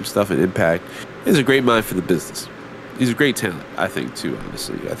think some stuff in Impact. He's a great mind for the business. He's a great talent, I think, too,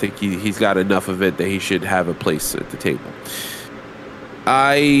 honestly. I think he's got enough of it that he should have a place at the table.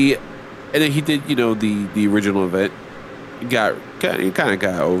 And then he did, you know, the original event. It kind of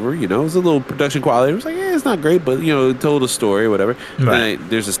got over, you know. It was a little production quality. It was like, yeah, it's not great, but, you know, it told a story or whatever. Right.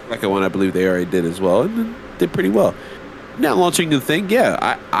 There's a second one I believe they already did as well, and did pretty well. Now launching the thing,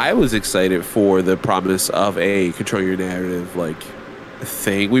 yeah, I was excited for the promise of a Control Your Narrative, like,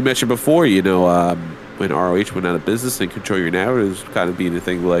 thing. We mentioned before, you know, when ROH went out of business and Control Your Narrative was kind of being the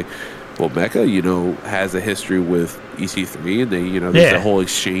thing like, well, Mecca, you know, has a history with EC3, and they, you know, there's the whole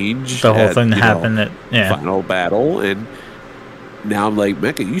exchange. The whole thing that happened at Final Battle, and now I'm like,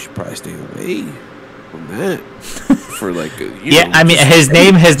 Mecca, you should probably stay away from that for like. I mean, his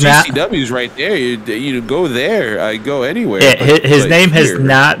name has not. GCW's right there. You go there. I go anywhere. Yeah, his name has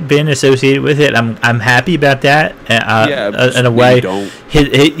not been associated with it. I'm happy about that. In a way,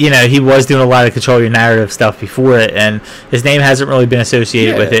 he was doing a lot of control your narrative stuff before it, and his name hasn't really been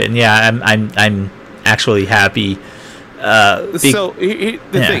associated with it. And I'm actually happy. The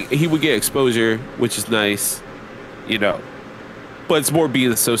thing, he would get exposure, which is nice, but it's more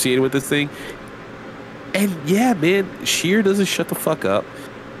being associated with this thing. And yeah, man, Scherr doesn't shut the fuck up,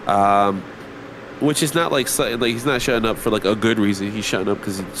 which is not like he's not shutting up for like a good reason. He's shutting up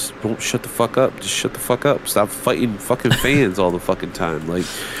because he just won't shut the fuck up. Just shut the fuck up. Stop fighting fucking fans all the fucking time. Like,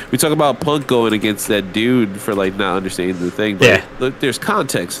 we talk about Punk going against that dude for like not understanding the thing, but look, there's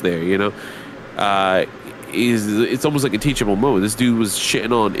context there, It's almost like a teachable moment. This dude was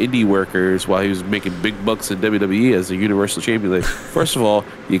shitting on indie workers while he was making big bucks in WWE as a Universal Champion. Like, first of all,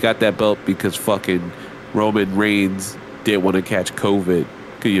 you got that belt because fucking Roman Reigns didn't want to catch COVID.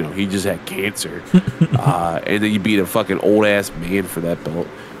 Cause, he just had cancer. And then you beat a fucking old ass man for that belt.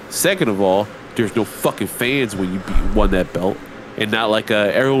 Second of all, there's no fucking fans when you won that belt. And not like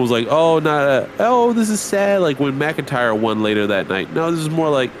everyone was like, oh, this is sad. Like when McIntyre won later that night. No, this is more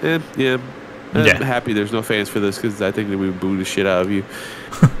like, I'm happy there's no fans for this because I think that we would boo the shit out of you.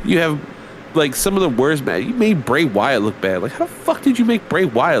 You have like some of the worst match. You made Bray Wyatt look bad. Like, how the fuck did you make Bray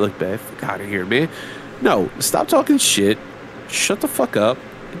Wyatt look bad? Fuck out of here, man. No, stop talking shit. Shut the fuck up.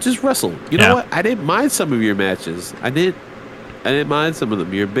 And just wrestle. You know what? I didn't mind some of your matches. I didn't mind some of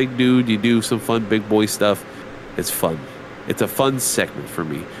them. You're a big dude. You do some fun big boy stuff. It's fun. It's a fun segment for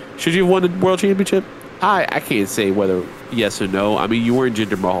me. Should you have won the World Championship? I can't say whether yes or no. I mean, you weren't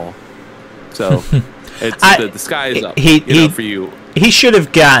Jinder Mahal. So the sky is up for you. He should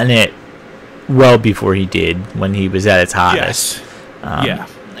have gotten it well before he did when he was at its highest.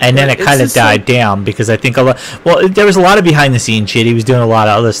 Yes. And then it kind of died down because I think there was a lot of behind the scenes shit. He was doing a lot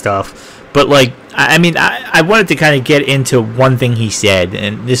of other stuff. But like, I mean, I wanted to kind of get into one thing he said,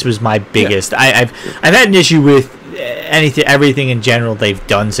 and this was my biggest. I've had an issue with everything in general they've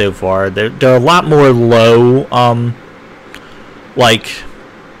done so far. They're a lot more low,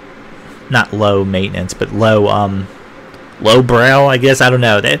 not low maintenance, but low brow, I guess. I don't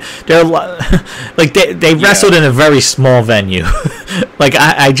know. They're like they wrestled in a very small venue. Like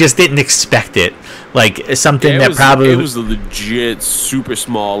I just didn't expect it. Like something that probably it was legit super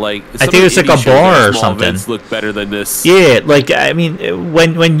small. Like I think it's like a bar or something. Look better than this. Yeah, like I mean,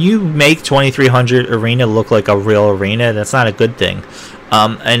 when you make 2300 arena look like a real arena, that's not a good thing.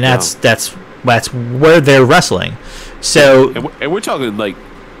 And that's where they're wrestling. So and we're talking like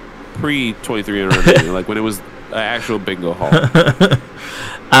pre 2300, like when it was an actual bingo hall.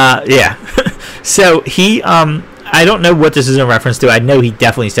 So he I don't know what this is in reference to. I know he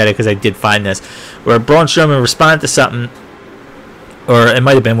definitely said it because I did find this, where Braun Strowman responded to something, or it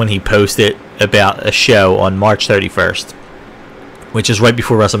might have been when he posted about a show on March 31st, which is right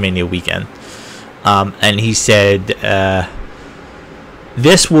before WrestleMania weekend. And he said,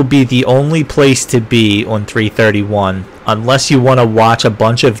 this will be the only place to be on 331 unless you want to watch a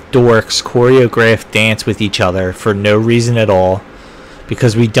bunch of dorks choreograph dance with each other for no reason at all,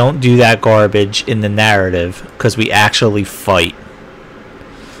 because we don't do that garbage in the narrative, because we actually fight.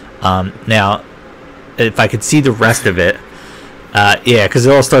 Now, if I could see the rest of it, because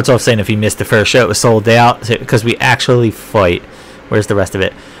it all starts off saying if you missed the first show, it was sold out, because we actually fight. Where's the rest of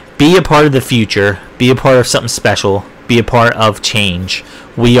it? Be a part of the future. Be a part of something special. Be a part of change.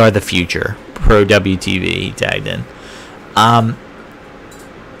 We are the future. Pro WTV, he tagged in.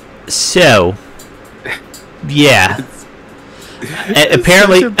 So, yeah.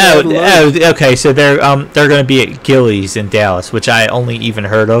 Apparently, okay. So they're going to be at Gillies in Dallas, which I only even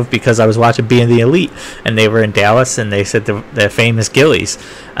heard of because I was watching Being the Elite, and they were in Dallas, and they said the famous Gillies,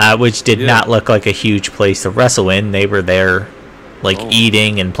 which did not look like a huge place to wrestle in. They were there,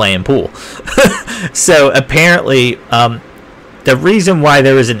 eating and playing pool. So apparently, the reason why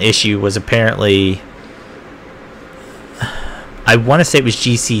there was an issue was apparently, I want to say it was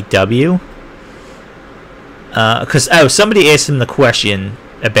GCW. Because somebody asked him the question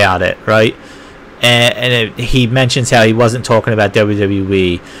about it, right? And he mentions how he wasn't talking about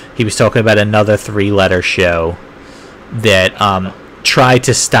WWE. He was talking about another 3-letter show that tried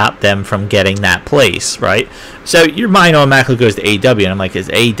to stop them from getting that place, right? So your mind automatically goes to AEW, and I'm like, is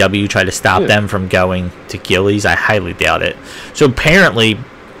AEW trying to stop them from going to Gillies? I highly doubt it. So apparently,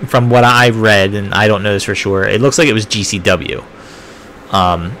 from what I read, and I don't know this for sure, it looks like it was GCW,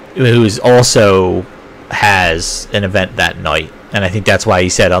 who's also has an event that night, and I think that's why he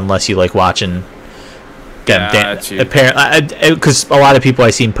said unless you like watching apparently, because a lot of people I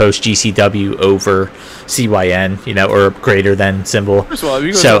seen post GCW over CYN, you know, or greater than symbol. First of all, if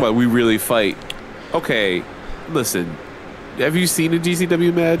you're going to talk about We Really Fight, okay, listen. Have you seen a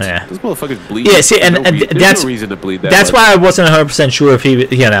GCW match? Yeah. Those motherfuckers bleed. Yeah, see, and that's no reason to bleed that. That's why I wasn't 100% sure if he,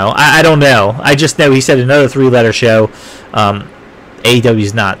 you know, I don't know. I just know he said another 3-letter show.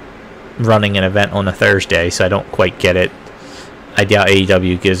 AEW's not running an event on a Thursday, so I don't quite get it. I doubt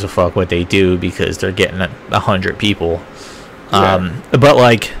AEW gives a fuck what they do because they're getting 100 people. But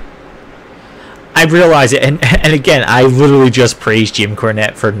like, I realize it, and again, I literally just praised Jim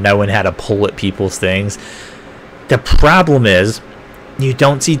Cornette for knowing how to pull at people's things. The problem is, you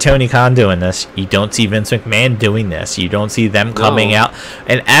don't see Tony Khan doing this. You don't see Vince McMahon doing this. You don't see them coming out.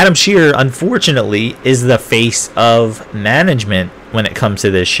 And Adam Scherr, unfortunately, is the face of management when it comes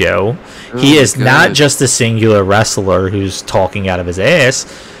to this show. He is not just a singular wrestler who's talking out of his ass.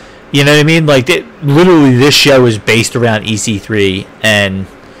 You know what I mean? Like, literally, this show is based around EC3 and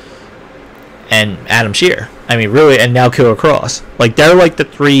Adam Scherr. I mean, really, and now Killer Kross. Like, they're like the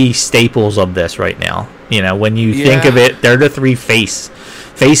 3 staples of this right now. You know, when you think of it, they're the 3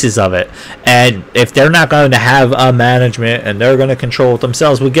 faces of it. And if they're not going to have a management and they're going to control it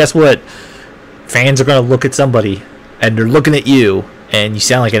themselves, well, guess what? Fans are going to look at somebody, and they're looking at you, and you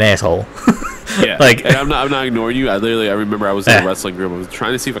sound like an asshole. Yeah, like, and I'm not ignoring you. I remember I was in a wrestling group. I was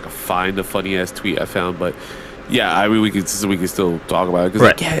trying to see if I could find a funny ass tweet I found, but yeah, I mean, we could still talk about it because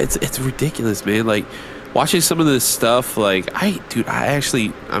like, yeah, it's ridiculous, man. Like, watching some of this stuff, like, I'm not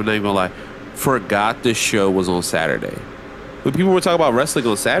even gonna lie, forgot this show was on Saturday. When people were talking about wrestling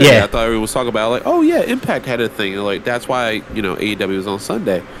on Saturday, I thought we was talking about like, oh yeah, Impact had a thing, and like that's why AEW was on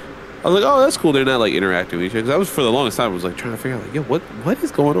Sunday. I was like, oh, that's cool. They're not like interacting with each other. Because I was for the longest time, I was like trying to figure out like, yo, what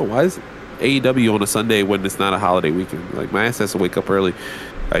is going on? Why is AEW on a Sunday when it's not a holiday weekend? Like my ass has to wake up early.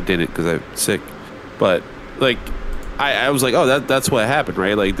 I didn't because I'm sick, but like I was like, oh, that's what happened,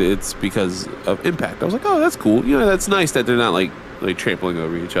 right? Like it's because of Impact. I was like, oh, that's cool. That's nice that they're not like trampling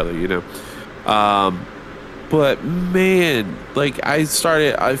over each other, But man, like I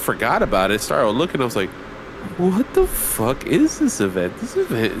forgot about it. Started looking. I was like, what the fuck is this event? This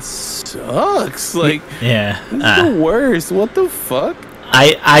event sucks. Like, this is the worst. What the fuck?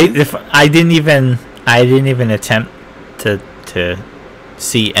 I didn't even attempt to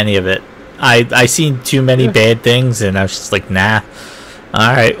see any of it. I seen too many bad things, and I was just like, nah.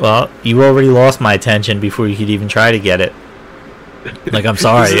 All right, well, you already lost my attention before you could even try to get it. Like, I'm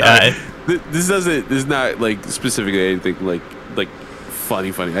sorry. This is not like specifically anything like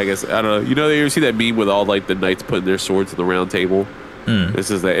funny. I guess I don't know. You ever see that meme with all like the knights putting their swords on the round table?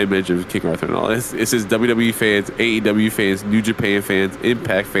 This is the image of King Arthur and all. It says WWE fans, AEW fans, New Japan fans,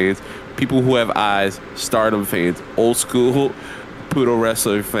 Impact fans, people who have eyes, Stardom fans, old school Poodle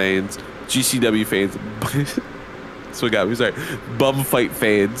Wrestler fans, GCW fans. That's what got me. Sorry, bum fight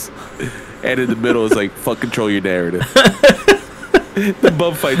fans, and in the middle is like fuck control your narrative. The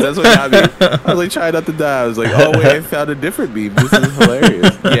bum fights, that's what got me. I was like trying not to die. I was like, oh wait, I found a different meme. This is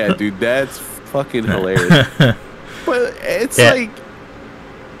hilarious. Yeah, dude, that's fucking hilarious. But it's like,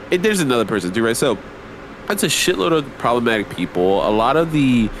 there's another person too, right? So it's a shitload of problematic people. A lot of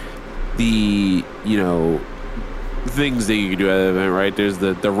the things that you can do at an event, right? There's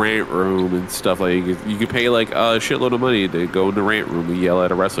the rant room and stuff. Like you can pay like a shitload of money to go in the rant room and yell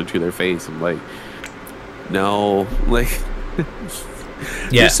at a wrestler to their face. I'm like, no, like.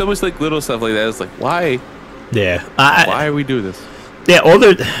 There's so much like little stuff like that. It's like, why? Yeah. Why are we doing this? Yeah.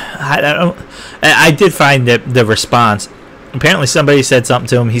 I did find that the response. Apparently, somebody said something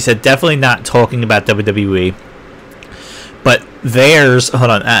to him. He said, definitely not talking about WWE. But theirs. Hold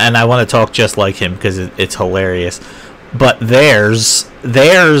on, and I want to talk just like him because it's hilarious. But theirs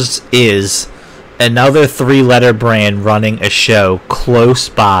is another 3-letter brand running a show close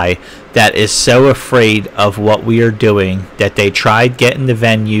by that is so afraid of what we are doing that they tried getting the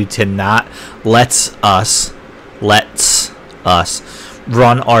venue to not let us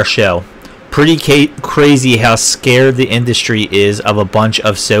run our show. Pretty crazy how scared the industry is of a bunch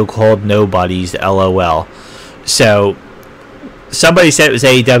of so-called nobodies, LOL. So somebody said it was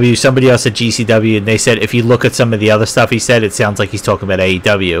AEW, somebody else said GCW, and they said if you look at some of the other stuff he said, it sounds like he's talking about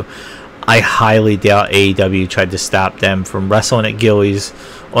AEW. I highly doubt AEW tried to stop them from wrestling at Gillies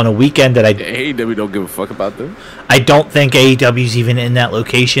on a weekend that AEW don't give a fuck about them. I don't think AEW's even in that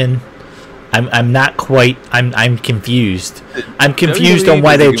location. I'm not quite. I'm confused. I'm confused on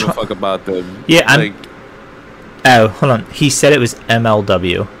why they give a fuck about them. Yeah, oh, hold on. He said it was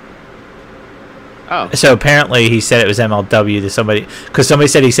MLW. Oh. So apparently he said it was MLW to somebody, because somebody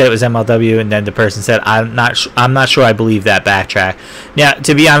said he said it was MLW, and then the person said, I'm not sure I believe that. Backtrack. Now,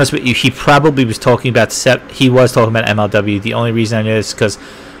 to be honest with you, he probably was talking about MLW. The only reason I know is because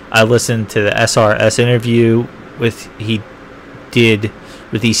I listened to the SRS interview he did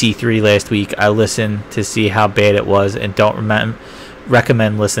with EC3 last week. I listened to see how bad it was, and don't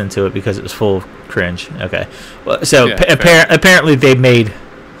recommend listening to it because it was full of cringe. Okay, well, so apparently they made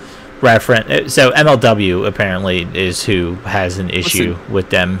reference. So MLW apparently is who has an issue with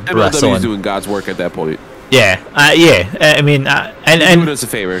them wrestling. MLW is doing God's work at that point. Yeah, I mean, and doing us a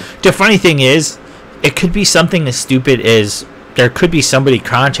favor. The funny thing is, it could be something as stupid as there could be somebody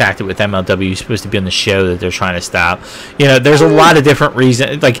contracted with MLW who's supposed to be on the show that they're trying to stop. You know, there's a lot of different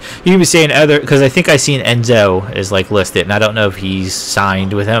reasons. Like, you can be saying other, because I think I seen Enzo is like listed, and I don't know if he's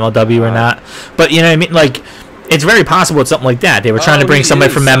signed with MLW or not. But you know what I mean? Like, it's very possible it's something like that. They were trying to bring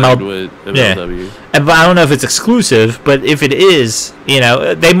somebody from MLW. Yeah. But I don't know if it's exclusive, but if it is, you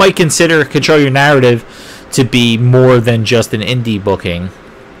know, they might consider Control Your Narrative to be more than just an indie booking.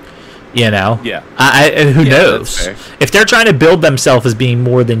 You know, who knows? If they're trying to build themselves as being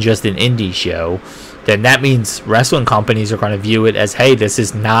more than just an indie show, then that means wrestling companies are going to view it as, hey, this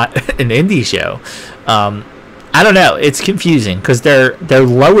is not an indie show. I don't know. It's confusing because they're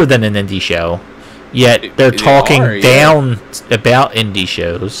lower than an indie show, yet they're talking down about indie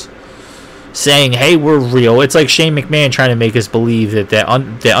shows, saying, hey, we're real. It's like Shane McMahon trying to make us believe that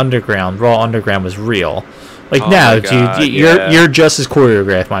the underground, Raw Underground, was real. Like, no, dude, you're just as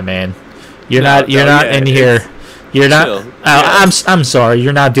choreographed, my man. You're not in here. You're not. I'm sorry.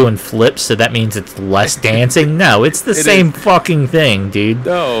 You're not doing flips, so that means it's less dancing. No, it's the same fucking thing, dude.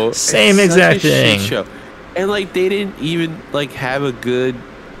 No, same exact thing. Show. And like, they didn't even like have a good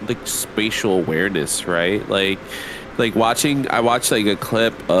like spatial awareness, right? Like watching. I watched like a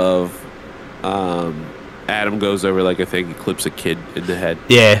clip of Adam goes over like a thing, he clips a kid in the head.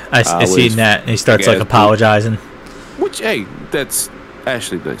 Yeah, I seen that, and he starts like apologizing. Which, hey, that's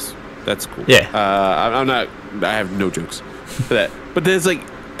actually nice. That's cool. Yeah. I'm not. I have no jokes for that. But there's like,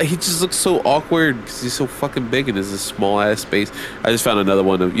 he just looks so awkward because he's so fucking big and there's a small ass space. I just found another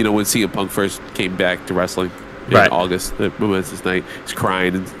one of, you know, when CM Punk first came back to wrestling in August, the Women's Night, he's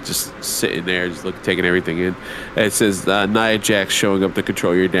crying and just sitting there, just taking everything in. And it says Nia Jax showing up to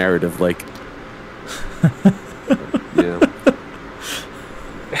Control Your Narrative, like. Yeah.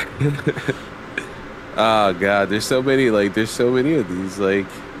 Oh god, there's so many of these, like,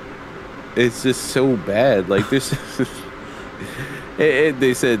 it's just so bad. Like, this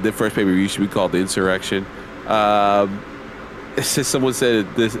they said the first pay-per-view should be called The Insurrection. It says someone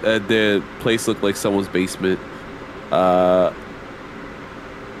said this the place looked like someone's basement.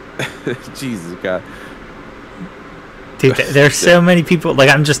 Jesus God. Dude, there's so many people. Like,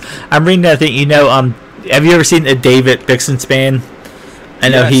 I'm reading that thing. You know, have you ever seen a David Bixenspan? I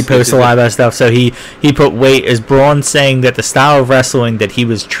know he posts a lot of stuff. So he put, wait, is Braun saying that the style of wrestling that he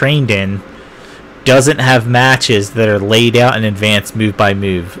was trained in doesn't have matches that are laid out in advance, move by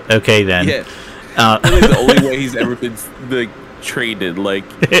move? Okay, then. Yeah. That's the only way he's ever been like trained in. Like,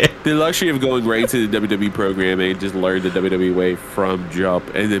 the luxury of going right to the WWE program and just learn the WWE way from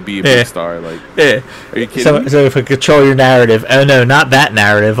jump and then be a big star. Like, are you kidding me? So if we Control Your Narrative, oh no, not that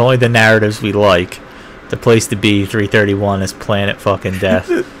narrative, only the narratives we like. The place to be, 331, is Planet fucking Death.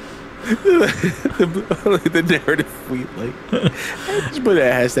 the narrative we like. Just put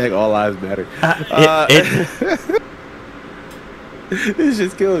that hashtag All Lives Matter. It's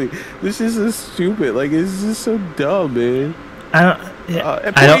just killing me. This is so stupid. Like, it's just so dumb, man.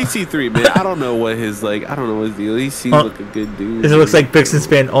 EC3, man. I don't know what his deal. He seems like a good dude. It looks like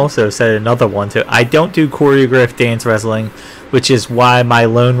Bixenspan also said another one too. I don't do choreographed dance wrestling, which is why my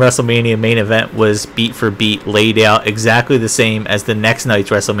lone WrestleMania main event was beat for beat laid out exactly the same as the next night's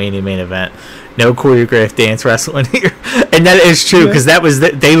WrestleMania main event. No choreographed dance wrestling here, and that is true because that was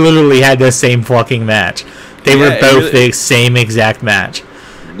they literally had the same fucking match. They were both the same exact match.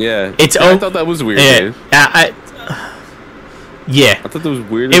 Yeah, I thought that was weird. Yeah, I thought that was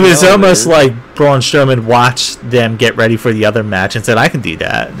weird. It was almost like Braun Strowman watched them get ready for the other match and said, "I can do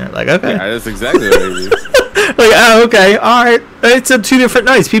that." And they're like, "Okay." Yeah, that's exactly what it is. Like, oh, okay, all right. It's two different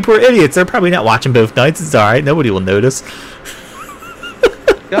nights. People are idiots. They're probably not watching both nights. It's all right. Nobody will notice.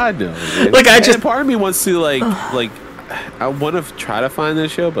 God knows. Man. Like, and part of me wants to like I want to try to find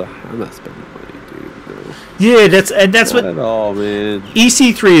this show, but I'm not spending money, dude. No. Yeah, that's not what at all, man.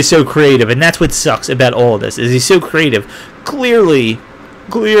 EC3 is so creative, and that's what sucks about all of this. Is he's so creative. Clearly,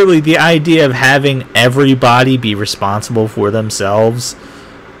 the idea of having everybody be responsible for themselves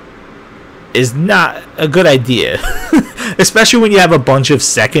is not a good idea. especially when you have a bunch of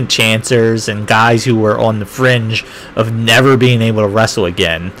second chancers and guys who were on the fringe of never being able to wrestle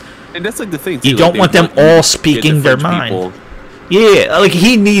again. And that's like the thing, too. You don't want them all speaking their mind. Yeah, like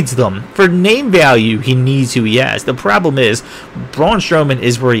he needs them. For name value, he needs who he has. The problem is, Braun Strowman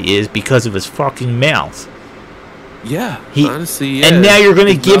is where he is because of his fucking mouth. Yeah, honestly, yeah. And now you're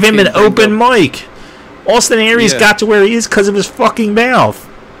going to give him an open mic. Austin Aries got to where he is because of his fucking mouth.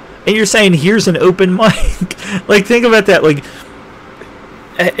 And you're saying, here's an open mic. Like, think about that. Like,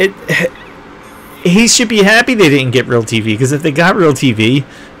 he should be happy they didn't get real TV, because if they got real TV,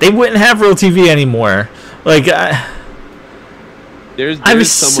 they wouldn't have real TV anymore. Like, I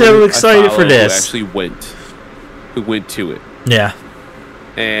was so excited for this. Who went to it. Yeah.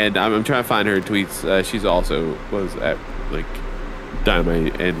 And I'm trying to find her tweets. She's also was at like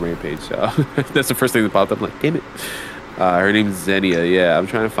Dynamite and Rampage. So that's the first thing that popped up. I'm like, damn it. Her name's Xenia. Yeah, I'm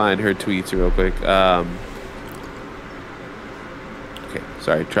trying to find her tweets real quick. Okay,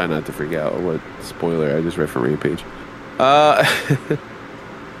 sorry. Try not to freak out. What spoiler I just read from Rampage. Let's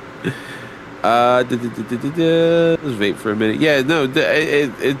wait for a minute. Yeah, no,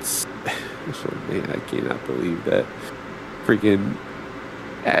 it's. Man, I cannot believe that. Freaking.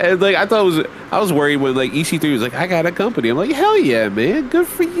 Like I was worried when like EC3 was like, I got a company. I'm like, hell yeah, man, good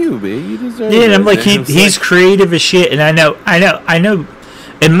for you, man. You deserve it. Yeah, and I'm like, he's creative as shit, and I know.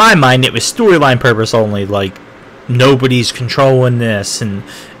 In my mind, it was storyline purpose only. Like, nobody's controlling this, and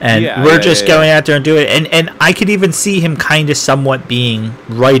we're just going out there and doing it. And I could even see him kind of somewhat being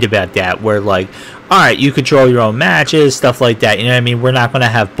right about that, where like, all right, you control your own matches, stuff like that. You know what I mean? We're not going to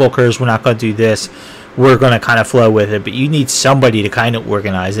have bookers. We're not going to do this. We're going to kind of flow with it, but you need somebody to kind of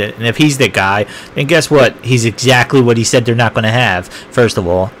organize it. And if he's the guy, then guess what? He's exactly what he said they're not going to have. First of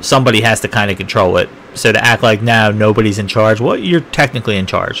all, somebody has to kind of control it. So to act like now nobody's in charge, well, you're technically in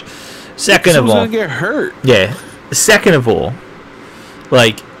charge. Second of all, going to get hurt. Yeah. Second of all,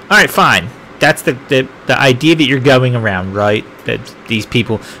 like, all right, fine. That's the idea that you're going around, right? That these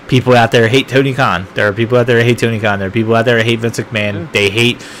people out there hate Tony Khan. There are people out there that hate Tony Khan. There are people out there that hate Vince McMahon. Yeah. They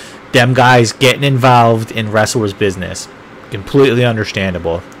hate them guys getting involved in wrestlers' business. Completely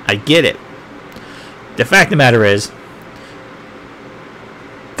understandable. I get it. The fact of the matter is,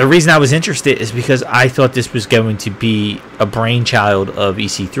 the reason I was interested is because I thought this was going to be a brainchild of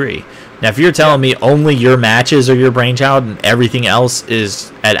EC3. Now, if you're telling me only your matches are your brainchild and everything else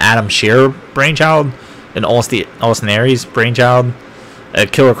is at Adam Scherr brainchild and Austin Aries brainchild,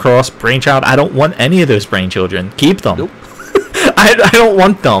 Killer Kross brainchild, I don't want any of those brainchildren. Keep them. Nope. I don't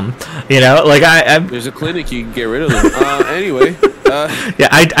want them. You know, like there's a clinic you can get rid of them. Anyway. Yeah,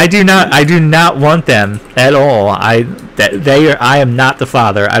 I do not want them at all. I am not the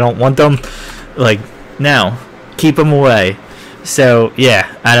father. I don't want them. Like, no, keep them away. So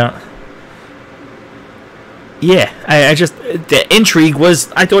yeah, I don't. Yeah, I just, the intrigue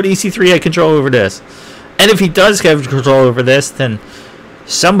was, I thought EC3 had control over this, and if he does have control over this, then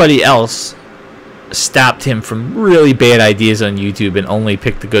somebody else stopped him from really bad ideas on YouTube and only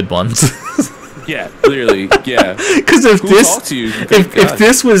picked the good ones. Yeah, clearly, yeah. Because if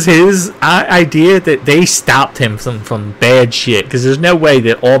this was his idea, that they stopped him from bad shit, because there's no way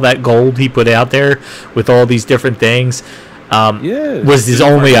that all that gold he put out there with all these different things was his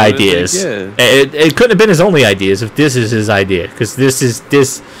only ideas. It couldn't have been his only ideas if this is his idea, because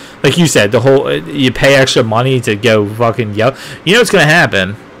this, like you said, the whole, you pay extra money to go fucking yell. You know what's going to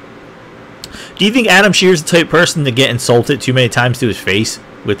happen? Do you think Adam Scherr's the type of person to get insulted too many times to his face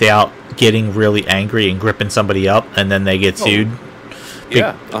without getting really angry and gripping somebody up, and then they get sued?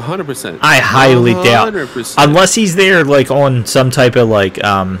 Yeah, 100%. I highly doubt. Unless he's there like on some type of like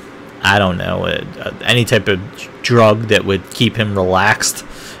I don't know, any type of drug that would keep him relaxed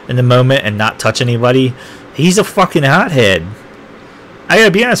in the moment and not touch anybody. He's a fucking hothead. I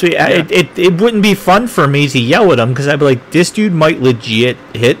gotta be honest with you, it wouldn't be fun for me to yell at him, because I'd be like, this dude might legit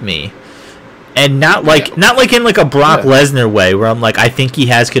hit me. And not like in like a Brock Lesnar way, where I'm like, I think he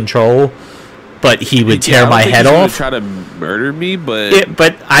has control, but he would tear my head off. Try to murder me,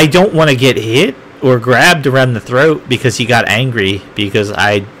 but I don't want to get hit or grabbed around the throat because he got angry because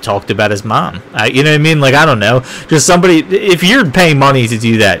I talked about his mom. You know what I mean? Like, I don't know, just somebody. If you're paying money to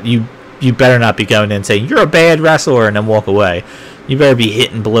do that, you better not be going in and saying you're a bad wrestler and then walk away. You better be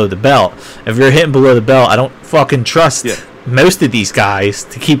hitting below the belt. If you're hitting below the belt, I don't fucking trust most of these guys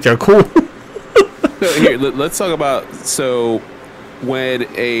to keep their cool. Here, let's talk about, so when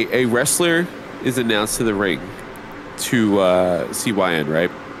a wrestler is announced to the ring to CYN, right?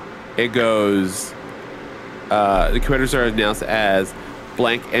 It goes, the competitors are announced as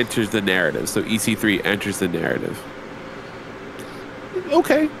blank enters the narrative. So EC3 enters the narrative.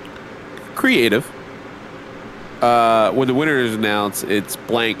 Okay. Creative. when the winner is announced, it's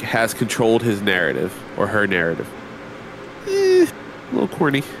blank has controlled his narrative or her narrative. A little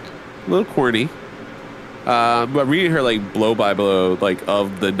corny. But reading her like blow by blow like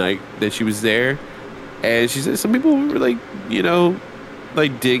of the night that she was there, and she said some people were like, you know,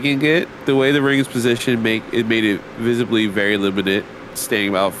 like digging it. The way the ring is positioned made it visibly very limited, staying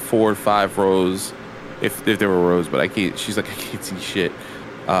about 4 or 5 rows, if there were rows. But I can't. She's like, I can't see shit.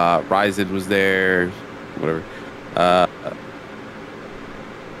 Ryzen was there, whatever.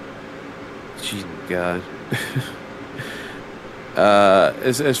 Jeez, God.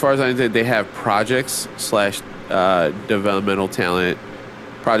 As far as I understand, they have projects / developmental talent.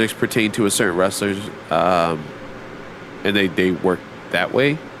 Projects pertain to a certain wrestlers, and they work that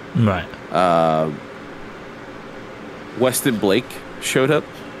way. Right. Weston Blake showed up,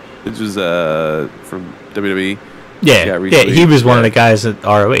 which was from WWE. Yeah, he was one of the guys at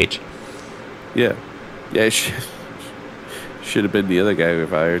ROH. Yeah. Should have been the other guy who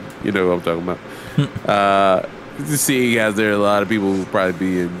fired. You know what I'm talking about. Seeing as there are a lot of people who will probably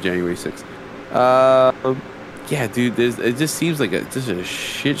be in January 6th. Yeah, dude, it just seems like just a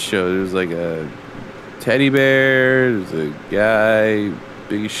shit show. There's like a teddy bear, there's a guy,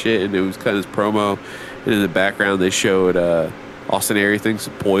 big as shit, and it was kind of his promo. And in the background, they showed Austin Aries things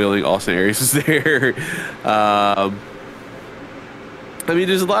boiling. Austin Aries was there. I mean,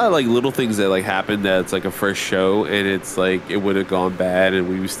 there's a lot of like little things that like happened that's like a first show, and it's like it would have gone bad, and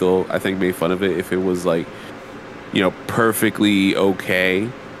we would still, I think, made fun of it if it was like, you know, perfectly okay.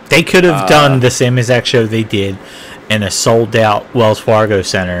 They could have done the same exact show they did in a sold-out Wells Fargo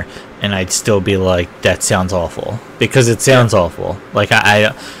Center, and I'd still be like, that sounds awful, because it sounds awful. Like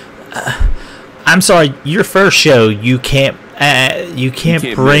I'm sorry, your first show, you can't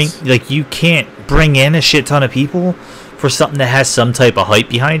bring miss. Like you can't bring in a shit ton of people for something that has some type of hype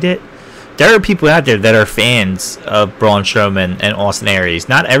behind it. There are people out there that are fans of Braun Strowman and Austin Aries.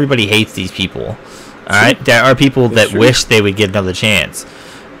 Not everybody hates these people. All right, there are people that wish they would get another chance.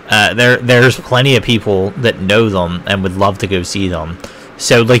 There's plenty of people that know them and would love to go see them.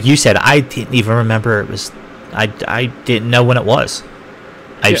 So, like you said, I didn't even remember it was. I didn't know when it was.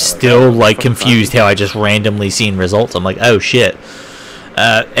 I'm still like confused how I just randomly seen results. I'm like, oh shit.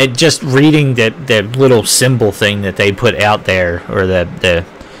 And just reading the little symbol thing that they put out there, or the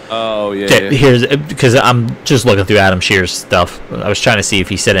here's, because I'm just looking through Adam Scherr's stuff. I was trying to see if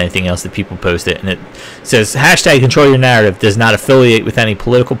he said anything else that people posted, and it says hashtag control your narrative does not affiliate with any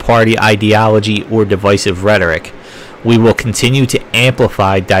political party, ideology, or divisive rhetoric. We will continue to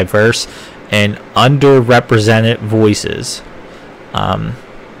amplify diverse and underrepresented voices.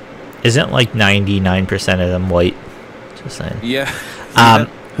 Isn't like 99% of them white? Just saying. Yeah.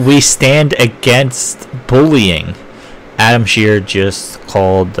 We stand against bullying. Adam Scherr just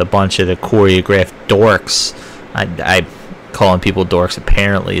called a bunch of the choreographed dorks. I calling people dorks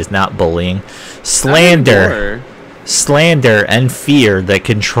apparently is not bullying. Slander and fear that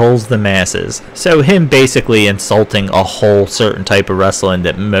controls the masses. So him basically insulting a whole certain type of wrestling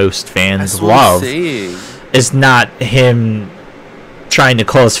that most fans love is not him trying to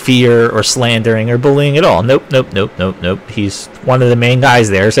cause fear or slandering or bullying at all. Nope. He's one of the main guys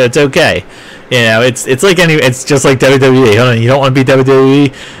there, so it's okay. You know, it's like it's just like WWE. Hold on, you don't want to be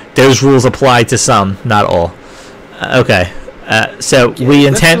WWE? Those rules apply to some, not all. Okay. So we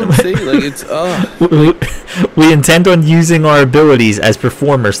intend we intend on using our abilities as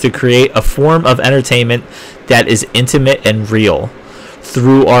performers to create a form of entertainment that is intimate and real.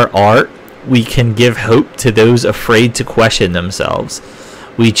 Through our art, we can give hope to those afraid to question themselves.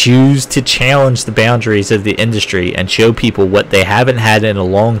 We choose to challenge the boundaries of the industry and show people what they haven't had in a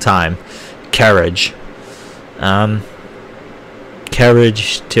long time. Courage.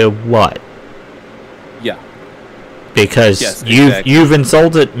 Courage to what? Yeah. Because you've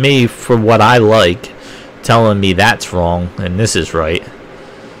insulted me for what I like, telling me that's wrong and this is right.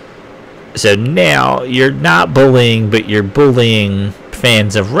 So now you're not bullying, but you're bullying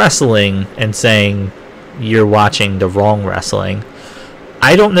fans of wrestling and saying you're watching the wrong wrestling.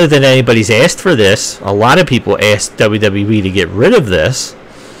 I don't know that anybody's asked for this. A lot of people asked WWE to get rid of this,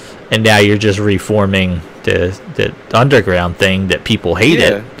 and now you're just reforming the underground thing that people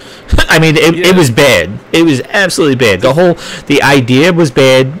hated. I mean, it was bad. It was absolutely bad. The idea was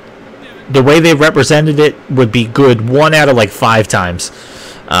bad. The way they represented it would be good 1 out of like 5 times.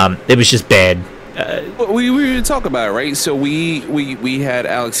 It was just bad. We were going to talk about it, right? So we had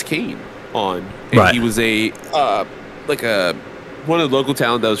Alex Kane on, and right. He was one of the local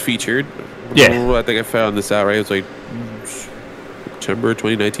talent that was featured. Yeah, I think I found this out right. It was like September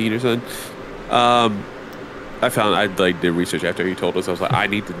 2019 or something. I like did research after he told us. I was like, I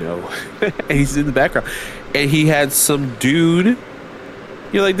need to know. And he's in the background, and he had some dude.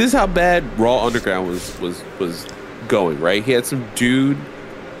 You're like, this is how bad Raw Underground was going, right? He had some dude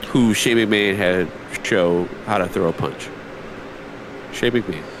who Shane McMahon had show how to throw a punch. Shane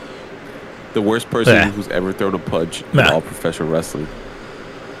McMahon, the worst person who's ever thrown a punch in all professional wrestling.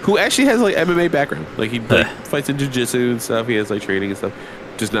 Who actually has like MMA background, like he fights in jiu-jitsu and stuff. He has like training and stuff.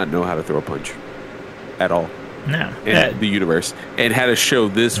 Does not know how to throw a punch at all. No, in the universe, and had to show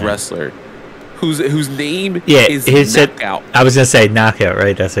this wrestler, whose name is Knockout. I was gonna say Knockout,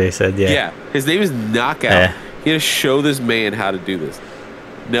 right? That's what he said. Yeah, his name is Knockout. He had to show this man how to do this.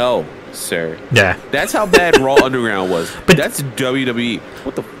 No, sir. Yeah, that's how bad Raw Underground was. But that's WWE.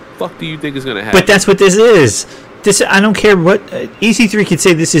 What the fuck do you think is gonna happen? But that's what this is. This, I don't care what EC3 could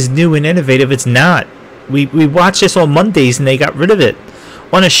say. This is new and innovative. It's not. We watched this on Mondays and they got rid of it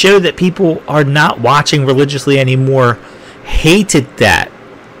on a show that people are not watching religiously anymore. Hated that.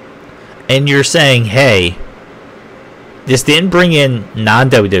 And you're saying, hey, this didn't bring in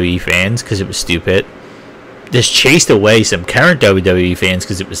non-WWE fans because it was stupid. This chased away some current WWE fans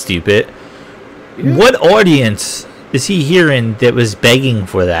because it was stupid. Yeah. What audience is he hearing that was begging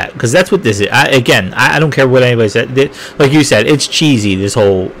for that? Because that's what this is. I don't care what anybody said. Like you said, it's cheesy, this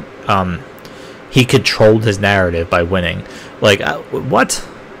whole he controlled his narrative by winning. Like, what?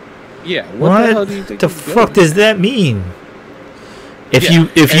 Yeah, what the hell do you think the fuck does that mean? If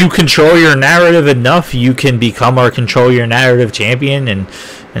you control your narrative enough, you can become our control your narrative champion, and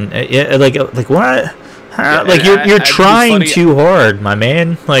like what? Like you're trying too hard, my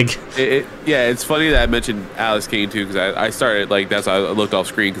man. Like it's funny that I mentioned Alex Kane too, because I started like that's why I looked off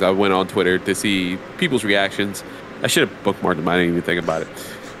screen because I went on Twitter to see people's reactions. I should have bookmarked them. I didn't even think about it.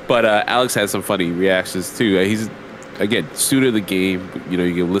 But Alex had some funny reactions too. He's again student of the game. You know,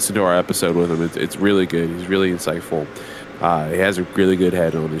 you can listen to our episode with him. It's really good. He's really insightful. He has a really good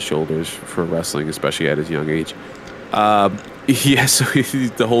head on his shoulders for wrestling, especially at his young age. So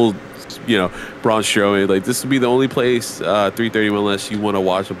the whole, Braun Strowman, like, this would be the only place, 331, unless you want to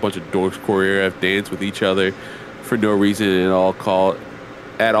watch a bunch of dorks choreograph dance with each other for no reason at all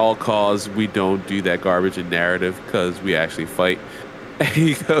cause, we don't do that garbage in narrative because we actually fight. And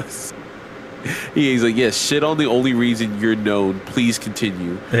he goes, he's like, yes, shit on the only reason you're known. Please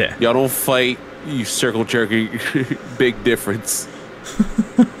continue. Yeah. Y'all don't fight. You circle jerking, big difference.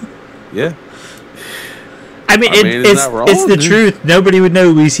 Yeah. I mean, it's the truth. Nobody would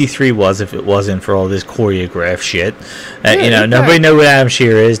know who EC3 was if it wasn't for all this choreographed shit. Nobody know who Adam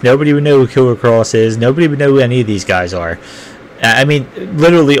Scherr is. Nobody would know who Killer Kross is. Nobody would know who any of these guys are. I mean,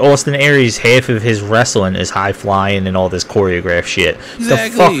 literally, Austin Aries, half of his wrestling is high flying and all this choreographed shit. Exactly.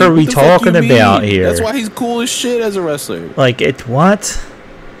 The fuck are we talking about here? That's why he's cool as shit as a wrestler. Like, what?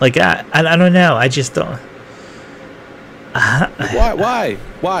 Like, I don't know. I just don't. Why?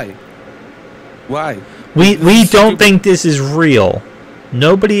 We don't think this is real.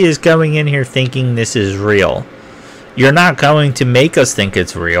 Nobody is going in here thinking this is real. You're not going to make us think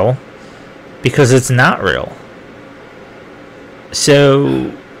it's real because it's not real.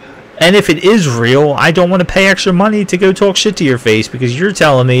 So, and if it is real, I don't want to pay extra money to go talk shit to your face because you're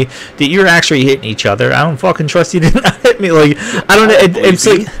telling me that you're actually hitting each other. I don't fucking trust you to not hit me. Like, I don't know.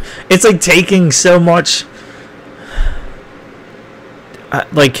 It's like taking so much.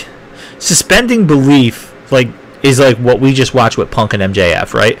 Like, suspending belief, like, is like what we just watched with Punk and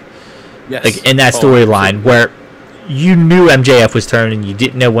MJF, right? Yes. Like, in that storyline where you knew MJF was turning, you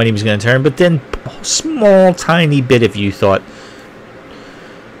didn't know when he was going to turn, but then a small, tiny bit of you thought.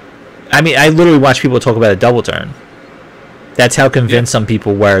 I mean, I literally watched people talk about a double turn. That's how convinced some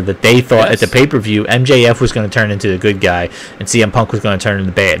people were that they thought at the pay-per-view MJF was going to turn into the good guy and CM Punk was going to turn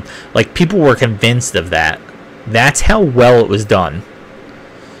into bad. Like, people were convinced of that. That's how well it was done.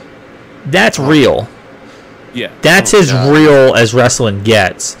 That's real. Yeah. That's as real as wrestling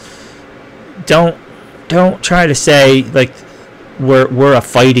gets. Don't try to say like we're a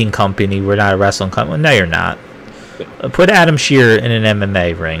fighting company, we're not a wrestling company. No, you're not. Put Adam Scherr in an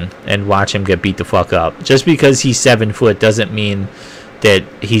MMA ring and watch him get beat the fuck up. Just because he's 7 foot doesn't mean that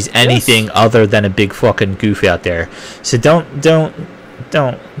he's anything other than a big fucking goof out there. So don't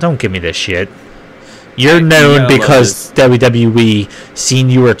give me this shit. You're known because WWE seen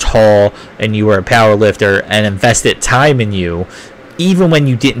you were tall and you were a power lifter and invested time in you, even when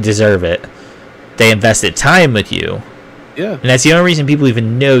you didn't deserve it. They invested time with you. Yeah. And that's the only reason people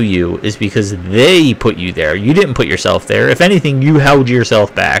even know you is because they put you there. You didn't put yourself there. If anything, you held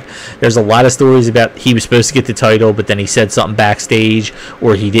yourself back. There's a lot of stories about he was supposed to get the title, but then he said something backstage,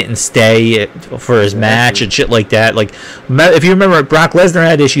 or he didn't stay for his match and shit like that. Like, if you remember, Brock Lesnar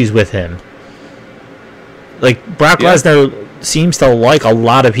had issues with him. like Brock Lesnar seems to like a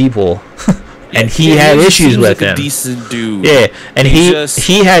lot of people. And he had issues with him. A decent dude. Yeah, and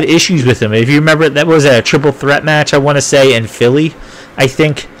he had issues with him. If you remember, that was a triple threat match, I want to say, in Philly, I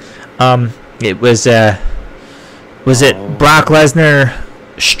think. It was it Brock Lesnar,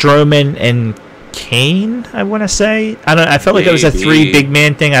 Strowman, and Kane, I want to say. I felt like it was a 3 big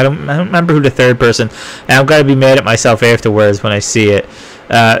man thing. I don't remember who the third person. And I'm gonna be mad at myself afterwards when I see it.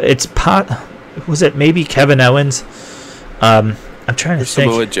 Was it maybe Kevin Owens? I'm trying to think.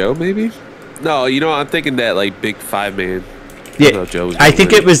 Samoa Joe, maybe. No, I'm thinking that like big 5-man. Yeah, I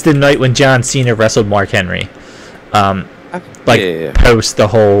think it was the night when John Cena wrestled Mark Henry. Post the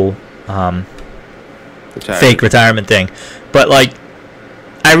whole fake retirement thing. But like,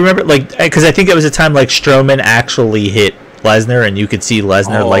 I remember because I think it was a time like Strowman actually hit Lesnar, and you could see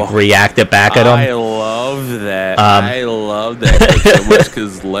Lesnar react it back at him. I love that. I love that so much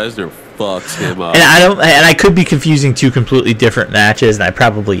because Lesnar fucks him up. And I could be confusing 2 completely different matches, and I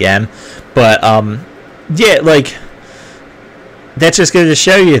probably am. But that's just going to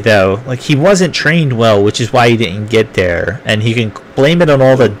show you, though, like, he wasn't trained well, which is why he didn't get there. And he can blame it on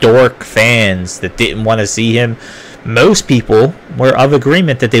all the dork fans that didn't want to see him. Most people were of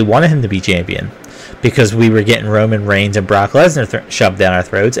agreement that they wanted him to be champion because we were getting Roman Reigns and Brock Lesnar shoved down our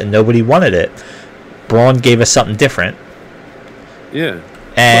throats, and nobody wanted it. Braun gave us something different. Yeah.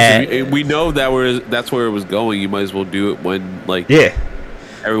 And we know that's where it was going. You might as well do it when,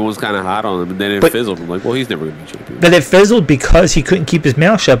 everyone's kind of hot on him, and then it fizzled. I'm like, well, he's never going to be champion. But it fizzled because he couldn't keep his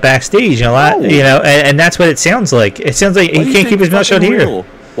mouth shut backstage. And that's what it sounds like. It sounds like he can't keep his mouth shut here.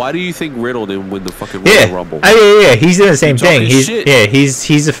 Why do you think Riddle didn't win the fucking Royal Rumble? Yeah, he's doing the same thing.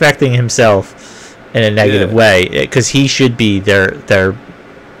 He's affecting himself in a negative way because he should be their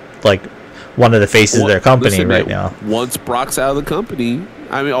like one of the faces of their company right now. Once Brock's out of the company,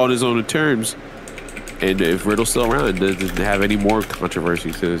 I mean, on his own terms. And if Riddle's still around and doesn't have any more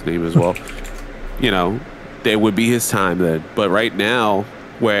controversy to his name as well, there would be his time then. But right now,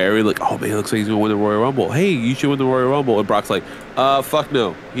 where everyone's like, oh man, it looks like he's gonna win the Royal Rumble. Hey, you should win the Royal Rumble. And Brock's like, fuck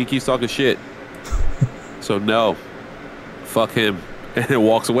no. He keeps talking shit. So no, fuck him. And then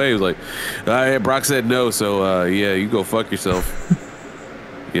walks away. He's like, all right, Brock said no, so yeah, you go fuck yourself.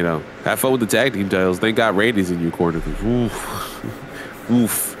 Have fun with the tag team titles. Thank God Randy's in your corner.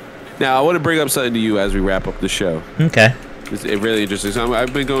 Oof. Now, I want to bring up something to you as we wrap up the show. Okay. It's really interesting. So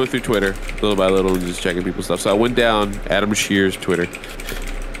I've been going through Twitter little by little and just checking people's stuff. So I went down Adam Scherr's Twitter.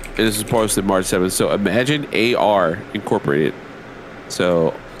 And this is posted March 7th. So imagine AR Incorporated.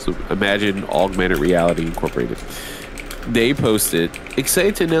 So imagine Augmented Reality Incorporated. They posted,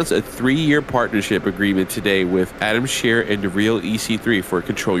 excited to announce a 3-year partnership agreement today with Adam Scherr and the Real EC3 for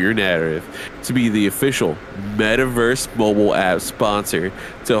Control Your Narrative to be the official Metaverse mobile app sponsor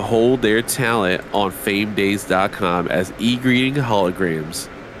to hold their talent on FameDays.com as e-greeting holograms.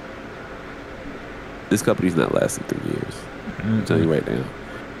 This company's not lasting 3 years. I'm telling you right now.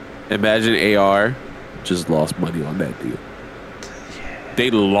 Imagine AR just lost money on that deal. They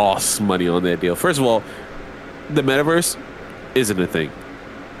lost money on that deal. First of all, the metaverse isn't a thing.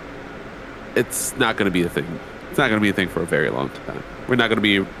 It's not going to be a thing. It's not going to be a thing for a very long time. We're not going to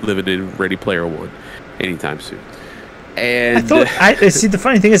be living in Ready Player One anytime soon. And see, the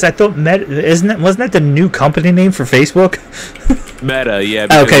funny thing is, I thought wasn't that the new company name for Facebook? Meta, yeah.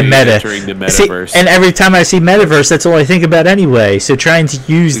 Okay, Meta. Entering the metaverse. See, and every time I see metaverse, that's all I think about anyway. So trying to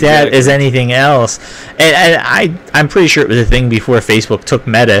use that as anything else, and I'm pretty sure it was a thing before Facebook took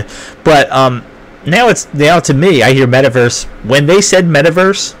Meta, but now to me, I hear metaverse. When they said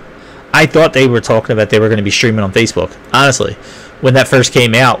metaverse, I thought they were talking about they were going to be streaming on Facebook. Honestly, when that first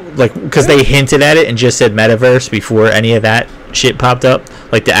came out, because they hinted at it and just said metaverse before any of that shit popped up,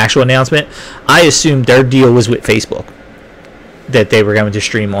 like the actual announcement, I assumed their deal was with Facebook, that they were going to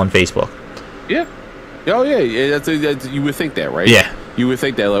stream on Facebook. Yeah. Oh yeah. That's you would think that, right? Yeah. You would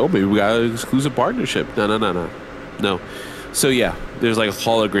think that, like, oh, maybe we got an exclusive partnership. No. So yeah, there's like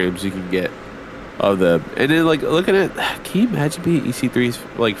holograms you can get of the, and then like looking at, can you imagine being EC3's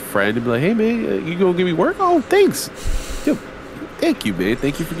like friend and be like, hey man, you gonna give me work? Oh, thanks. Dude, thank you, man.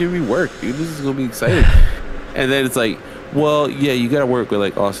 Thank you for giving me work, dude. This is gonna be exciting. And then it's like, well, yeah, you gotta work with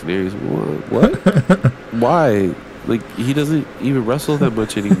like Austin Aries. What? Why? Like, he doesn't even wrestle that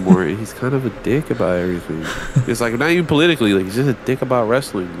much anymore, and he's kind of a dick about everything. It's like, not even politically, like, he's just a dick about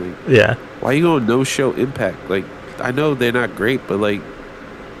wrestling. Like, yeah. Why you going no show Impact? Like, I know they're not great, but like,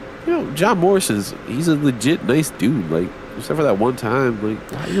 John he's a legit nice dude. Like, except for that one time,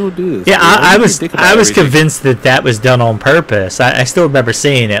 like, why you don't do this? Yeah, like, I was convinced that was done on purpose. I still remember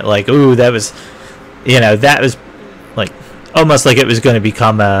seeing it, like, ooh, that was like almost like it was going to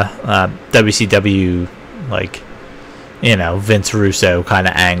become a WCW like, you know, Vince Russo kind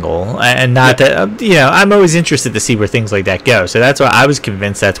of angle, and not that you know, I'm always interested to see where things like that go. So that's why I was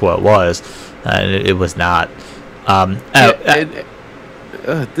convinced that's what it was. It was not.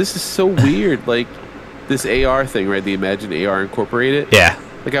 This is so weird. Like this AR thing, right? The Imagine AR Incorporated. Yeah.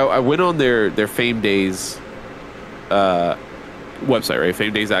 Like I went on their Fame Days website, right?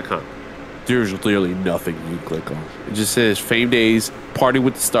 FameDays.com. There's literally nothing you can click on. It just says Fame Days Party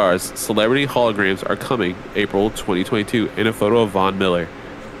with the Stars. Celebrity holograms are coming April 2022, and a photo of Von Miller.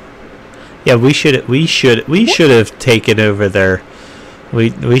 Yeah, we should have taken over their.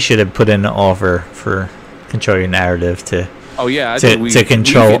 We should have put in an offer for Control Your Narrative to. Oh yeah, to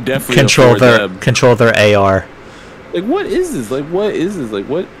control their AR. Like what is this? Like what is this? Like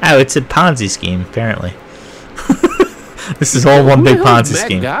what? Oh, it's a Ponzi scheme apparently. This is all one big Ponzi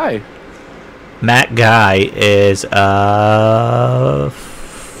scheme. Matt Guy is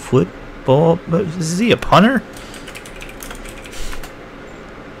football. Is he a punter?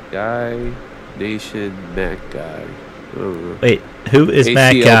 Guy Nation Matt Guy. Wait, who is ACL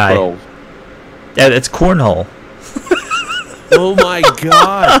Matt Guy? Pro. Yeah, it's cornhole. Oh my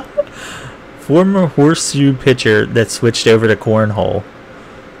god! Former horseshoe pitcher that switched over to cornhole.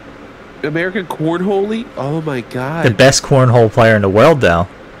 American Cornhole League? Oh my god! The best cornhole player in the world, though.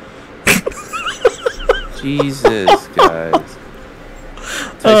 Jesus, guys.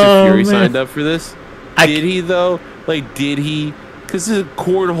 Tyson Fury signed up for this? Did he, though? Like, did he? Because there's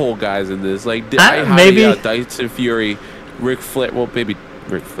cornhole guys in this. Like, maybe Tyson Fury, Ric Flair. Well, maybe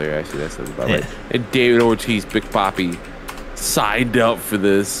Ric Flair, actually. That's not about right. And David Ortiz, Big Papi, signed up for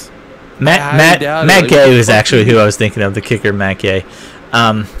this. Matt Gay was actually who I was thinking of, the kicker, Matt Gay.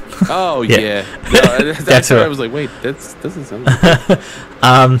 Oh, yeah. No, that's why I was like, wait, that doesn't sound like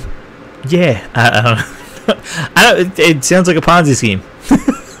yeah, I don't know. It sounds like a Ponzi scheme.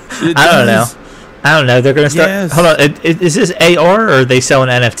 I don't know. They're gonna start. Yes. Hold on. Is this AR or are they selling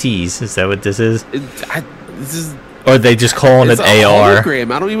NFTs? Is that what this is? This is. Or are they just calling it AR?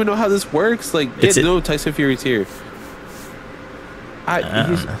 Hologram. I don't even know how this works. Like, no, Tyson Fury's here.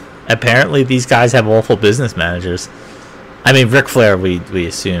 Apparently, these guys have awful business managers. I mean, Ric Flair, we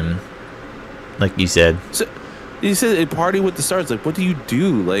assume, like you said. So, you said a party with the stars. Like, what do you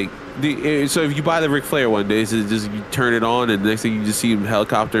do? Like, so if you buy the Ric Flair one day, is it just you turn it on and the next thing you just see him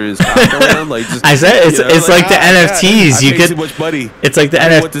helicopter his car around? Like, just, I said it's like the NFTs. God, you get too much money. It's like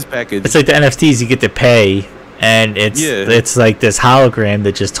the this package. It's like the NFTs. You get to pay, and it's like this hologram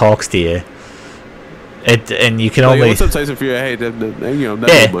that just talks to you. And you can only. What's up, Tyson Fury? Hey,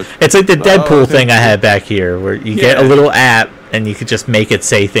 not much. It's like the Deadpool thing I had back here, where you get a little app and you could just make it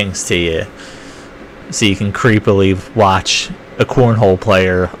say things to you, so you can creepily watch a cornhole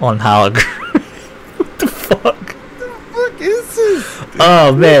player on hologram. What the fuck? What the fuck is this?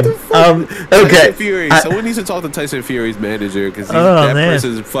 Oh man. Okay. Tyson Fury. Someone needs to talk to Tyson Fury's manager because that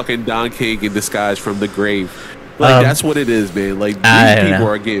person's fucking Don King in disguise from the grave. Like that's what it is, man. Like these people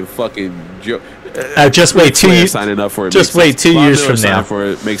are getting fucking. Just wait 2 years. Signing up for it. Just wait 2 years from now. For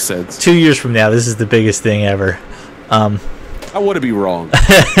it makes sense. 2 years from now, this is the biggest thing ever. I want to be wrong.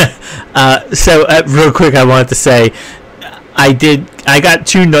 So real quick, I wanted to say, I got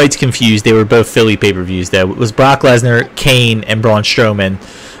two nights confused. They were both Philly pay-per-views. Though it was Brock Lesnar, Kane, and Braun Strowman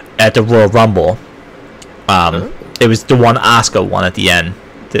at the Royal Rumble. It was the one Asuka won at the end,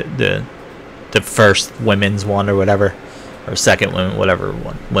 the first women's one or whatever, or second women, whatever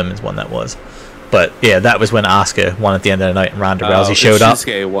women's one that was. But yeah, that was when Asuka won at the end of the night, and Ronda Rousey showed up.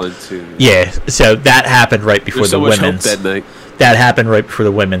 Shinsuke won too. Yeah, so that happened right before the women's. That night. That happened right before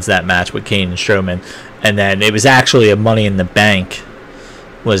the women's, that match with Kane and Strowman, and then it was actually a Money in the Bank,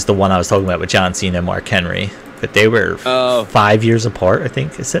 was the one I was talking about with John Cena and Mark Henry. But they were 5 years apart, I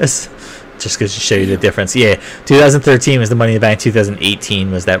think it says, just because to show you the difference. Yeah, 2013 was the Money in the Bank. 2018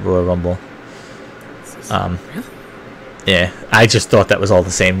 was that Royal Rumble. Yeah, I just thought that was all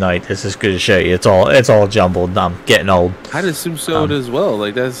the same night. This is good to show you. It's all jumbled. I'm getting old. I'd assume so as well.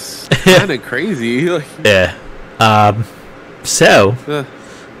 Like that's kind of crazy. Yeah. So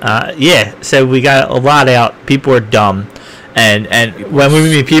we got a lot out. People are dumb, and when we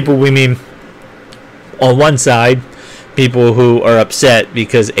mean people, we mean on one side people who are upset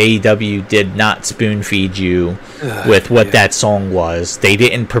because AEW did not spoon feed you with what that song was. They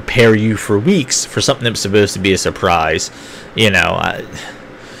didn't prepare you for weeks for something that was supposed to be a surprise. You know,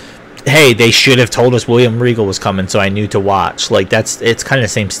 hey, they should have told us William Regal was coming, so I knew to watch. Like it's kind of the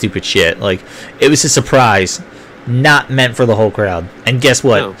same stupid shit. Like it was a surprise, not meant for the whole crowd. And guess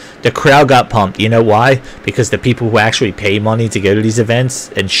what? No. The crowd got pumped. You know why? Because the people who actually pay money to go to these events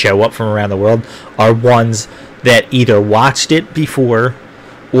and show up from around the world are ones that either watched it before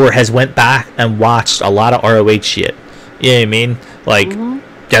or has went back and watched a lot of ROH shit. You know what I mean? Like,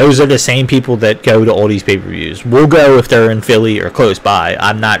 those are the same people that go to all these pay-per-views. We'll go if they're in Philly or close by.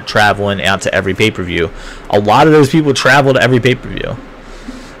 I'm not traveling out to every pay-per-view. A lot of those people travel to every pay-per-view.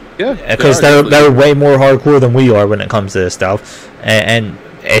 Yeah, because they're way more hardcore than we are when it comes to this stuff. And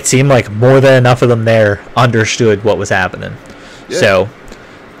it seemed like more than enough of them there understood what was happening. Yeah. So,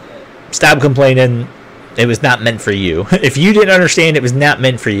 stop complaining. It was not meant for you. If you didn't understand, it was not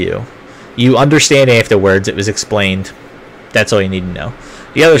meant for you. You understand afterwards. It was explained. That's all you need to know.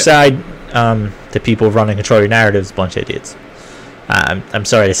 The other side, the people running control your narratives, a bunch of idiots. I'm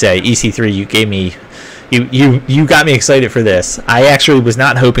sorry to say, EC3, you gave me, you got me excited for this. I actually was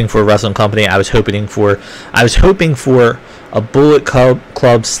not hoping for a wrestling company. I was hoping for a Bullet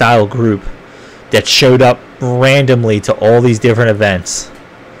Club style group that showed up randomly to all these different events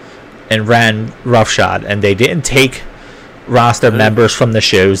and ran roughshod, and they didn't take roster members from the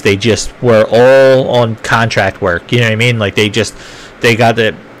shows. They just were all on contract work. You know what I mean? Like they got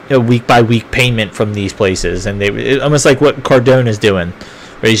the week by week payment from these places, and almost like what Cardona's doing,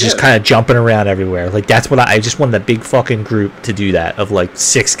 where he's just kind of jumping around everywhere. Like that's what I just wanted a big fucking group to do that, of like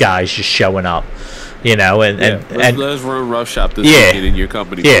 6 guys just showing up, you know, and let's run roughshod this weekend in your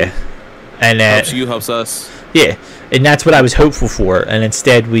company. Yeah, and helps you, helps us. Yeah, and that's what I was hopeful for, and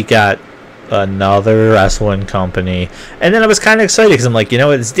instead we got another wrestling company. And then I was kind of excited because I'm like, you know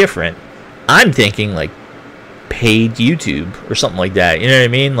what, it's different. I'm thinking like paid YouTube or something like that, you know what I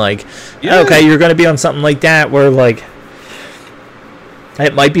mean? Like, okay, you're gonna be on something like that where like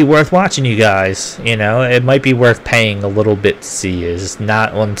it might be worth watching you guys, you know, it might be worth paying a little bit to see. Is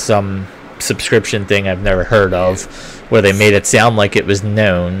not on some subscription thing I've never heard of, where they made it sound like it was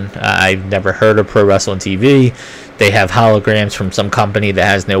known. I've never heard of Pro Wrestling TV. They have holograms from some company that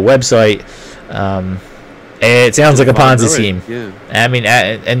has no website. It sounds like a Ponzi scheme. Yeah. I mean,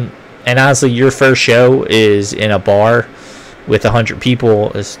 and honestly, your first show is in a bar with 100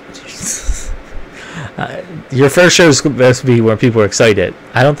 people. Your first show is supposed to be where people are excited.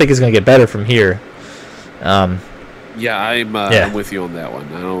 I don't think it's going to get better from here. I'm with you on that one.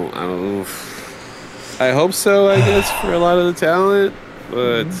 I hope so, I guess, for a lot of the talent,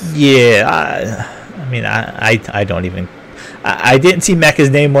 but I mean, I don't even. I didn't see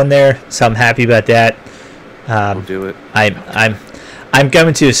Mecca's name on there, so I'm happy about that. Don't do it. I'm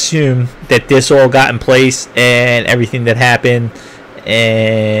going to assume that this all got in place and everything that happened,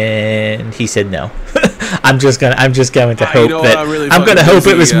 and he said no. I'm just going to hope I'm going to hope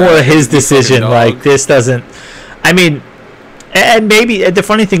it was more his decision. Like this doesn't. I mean. And maybe the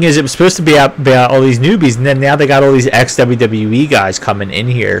funny thing is, it was supposed to be about all these newbies, and then now they got all these ex-WWE guys coming in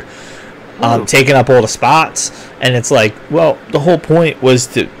here, taking up all the spots. And it's like, well, the whole point was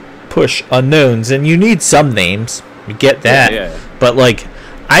to push unknowns, and you need some names. You get that. Yeah. But, like,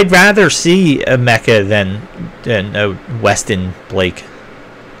 I'd rather see a Mecca than a Weston Blake.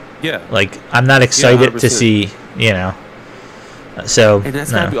 Yeah. Like, I'm not excited to see, you know. So, and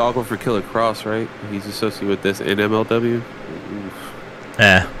that's gotta be awkward for Killer Kross, right? He's associated with this in MLW.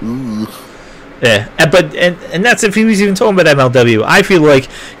 Yeah. But that's if he was even talking about MLW. I feel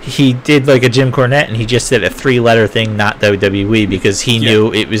like he did like a Jim Cornette, and he just said a 3-letter thing, not WWE, because he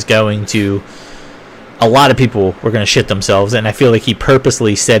knew it was going to. A lot of people were going to shit themselves, and I feel like he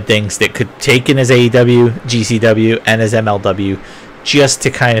purposely said things that could take in as AEW, GCW, and as MLW, just to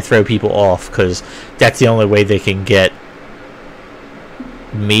kind of throw people off, because that's the only way they can get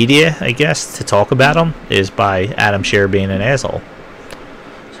media, I guess, to talk about him, is by Adam Scherr being an asshole.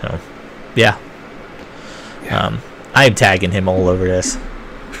 So, yeah. I'm tagging him all over this.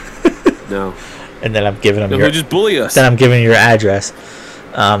 No. And then I'm giving him just bully us. Then I'm giving your address.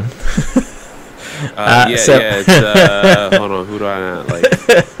 It's hold on, who do I not like?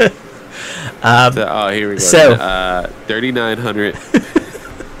 Here we go. So 3900.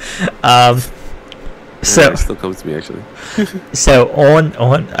 So it still comes to me actually. So on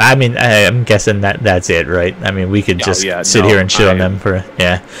I mean, I'm guessing that's it, right? I mean, we could just sit here and shit on them for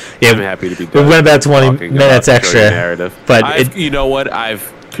I'm happy to be done. We went about 20 minutes extra narrative, but you know what,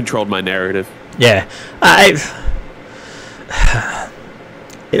 I've controlled my narrative.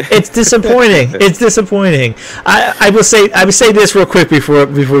 It's disappointing. It's disappointing. I would say this real quick before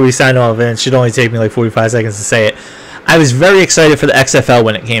we sign off, and it should only take me like 45 seconds to say it. I was very excited for the XFL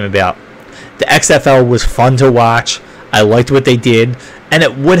when it came about. The XFL was fun to watch. I liked what they did, and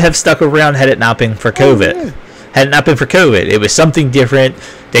it would have stuck around had it not been for COVID. Had it not been for COVID, it was something different.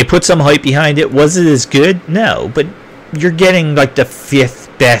 They put some hype behind it. Was it as good? No, but you're getting like the 5th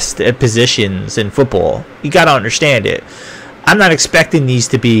best positions in football. You got to understand it. I'm not expecting these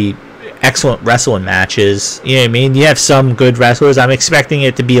to be excellent wrestling matches. You know what I mean? You have some good wrestlers. I'm expecting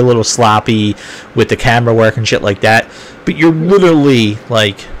it to be a little sloppy with the camera work and shit like that. But you're literally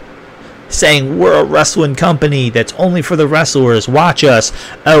like saying we're a wrestling company that's only for the wrestlers. Watch us.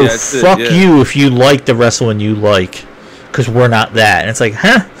 Oh, fuck you if you like the wrestling you like, because we're not that. And it's like,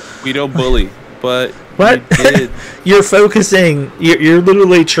 huh? We don't bully, but what? You're focusing. You're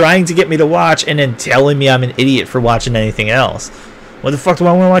literally trying to get me to watch, and then telling me I'm an idiot for watching anything else. What the fuck do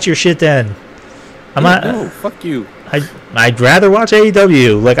I want to watch your shit then? I'm not. No, fuck you. I'd rather watch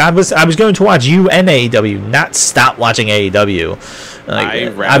AEW. Like I was going to watch you and AEW, not stop watching AEW. Like,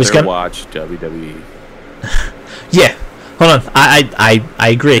 I'd rather watch WWE. Yeah, hold on. I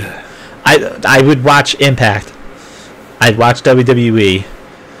agree. I would watch Impact. I'd watch WWE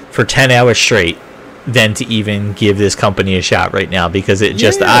for 10 hours straight than to even give this company a shot right now, because it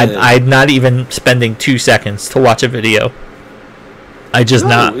just I'm not even spending 2 seconds to watch a video. It's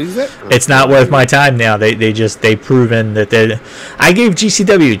not worth my time now. They've proven that I gave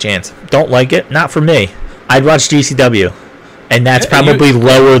GCW a chance. Don't like it, not for me. I'd watch GCW, and that's probably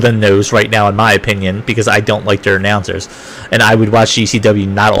lower than those right now in my opinion, because I don't like their announcers, and I would watch GCW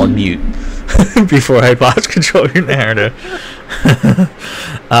not on mute before I'd watch Control Your Narrative.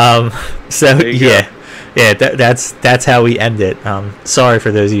 That's how we end it. Sorry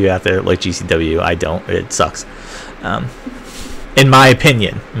for those of you out there that like GCW. I don't. It sucks. In my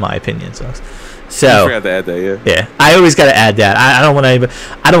opinion, sucks. So you forgot to add that, yeah. I always got to add that. I don't want to.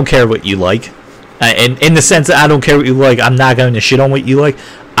 I don't care what you like, and in the sense that I don't care what you like, I'm not going to shit on what you like.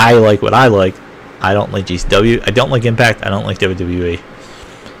 I like what I like. I don't like GCW. I don't like Impact. I don't like WWE.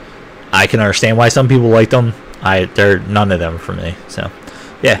 I can understand why some people like them. They're none of them for me. So,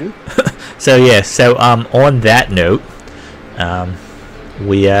 yeah. So on that note,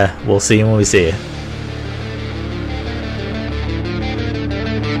 we'll see you when we see you.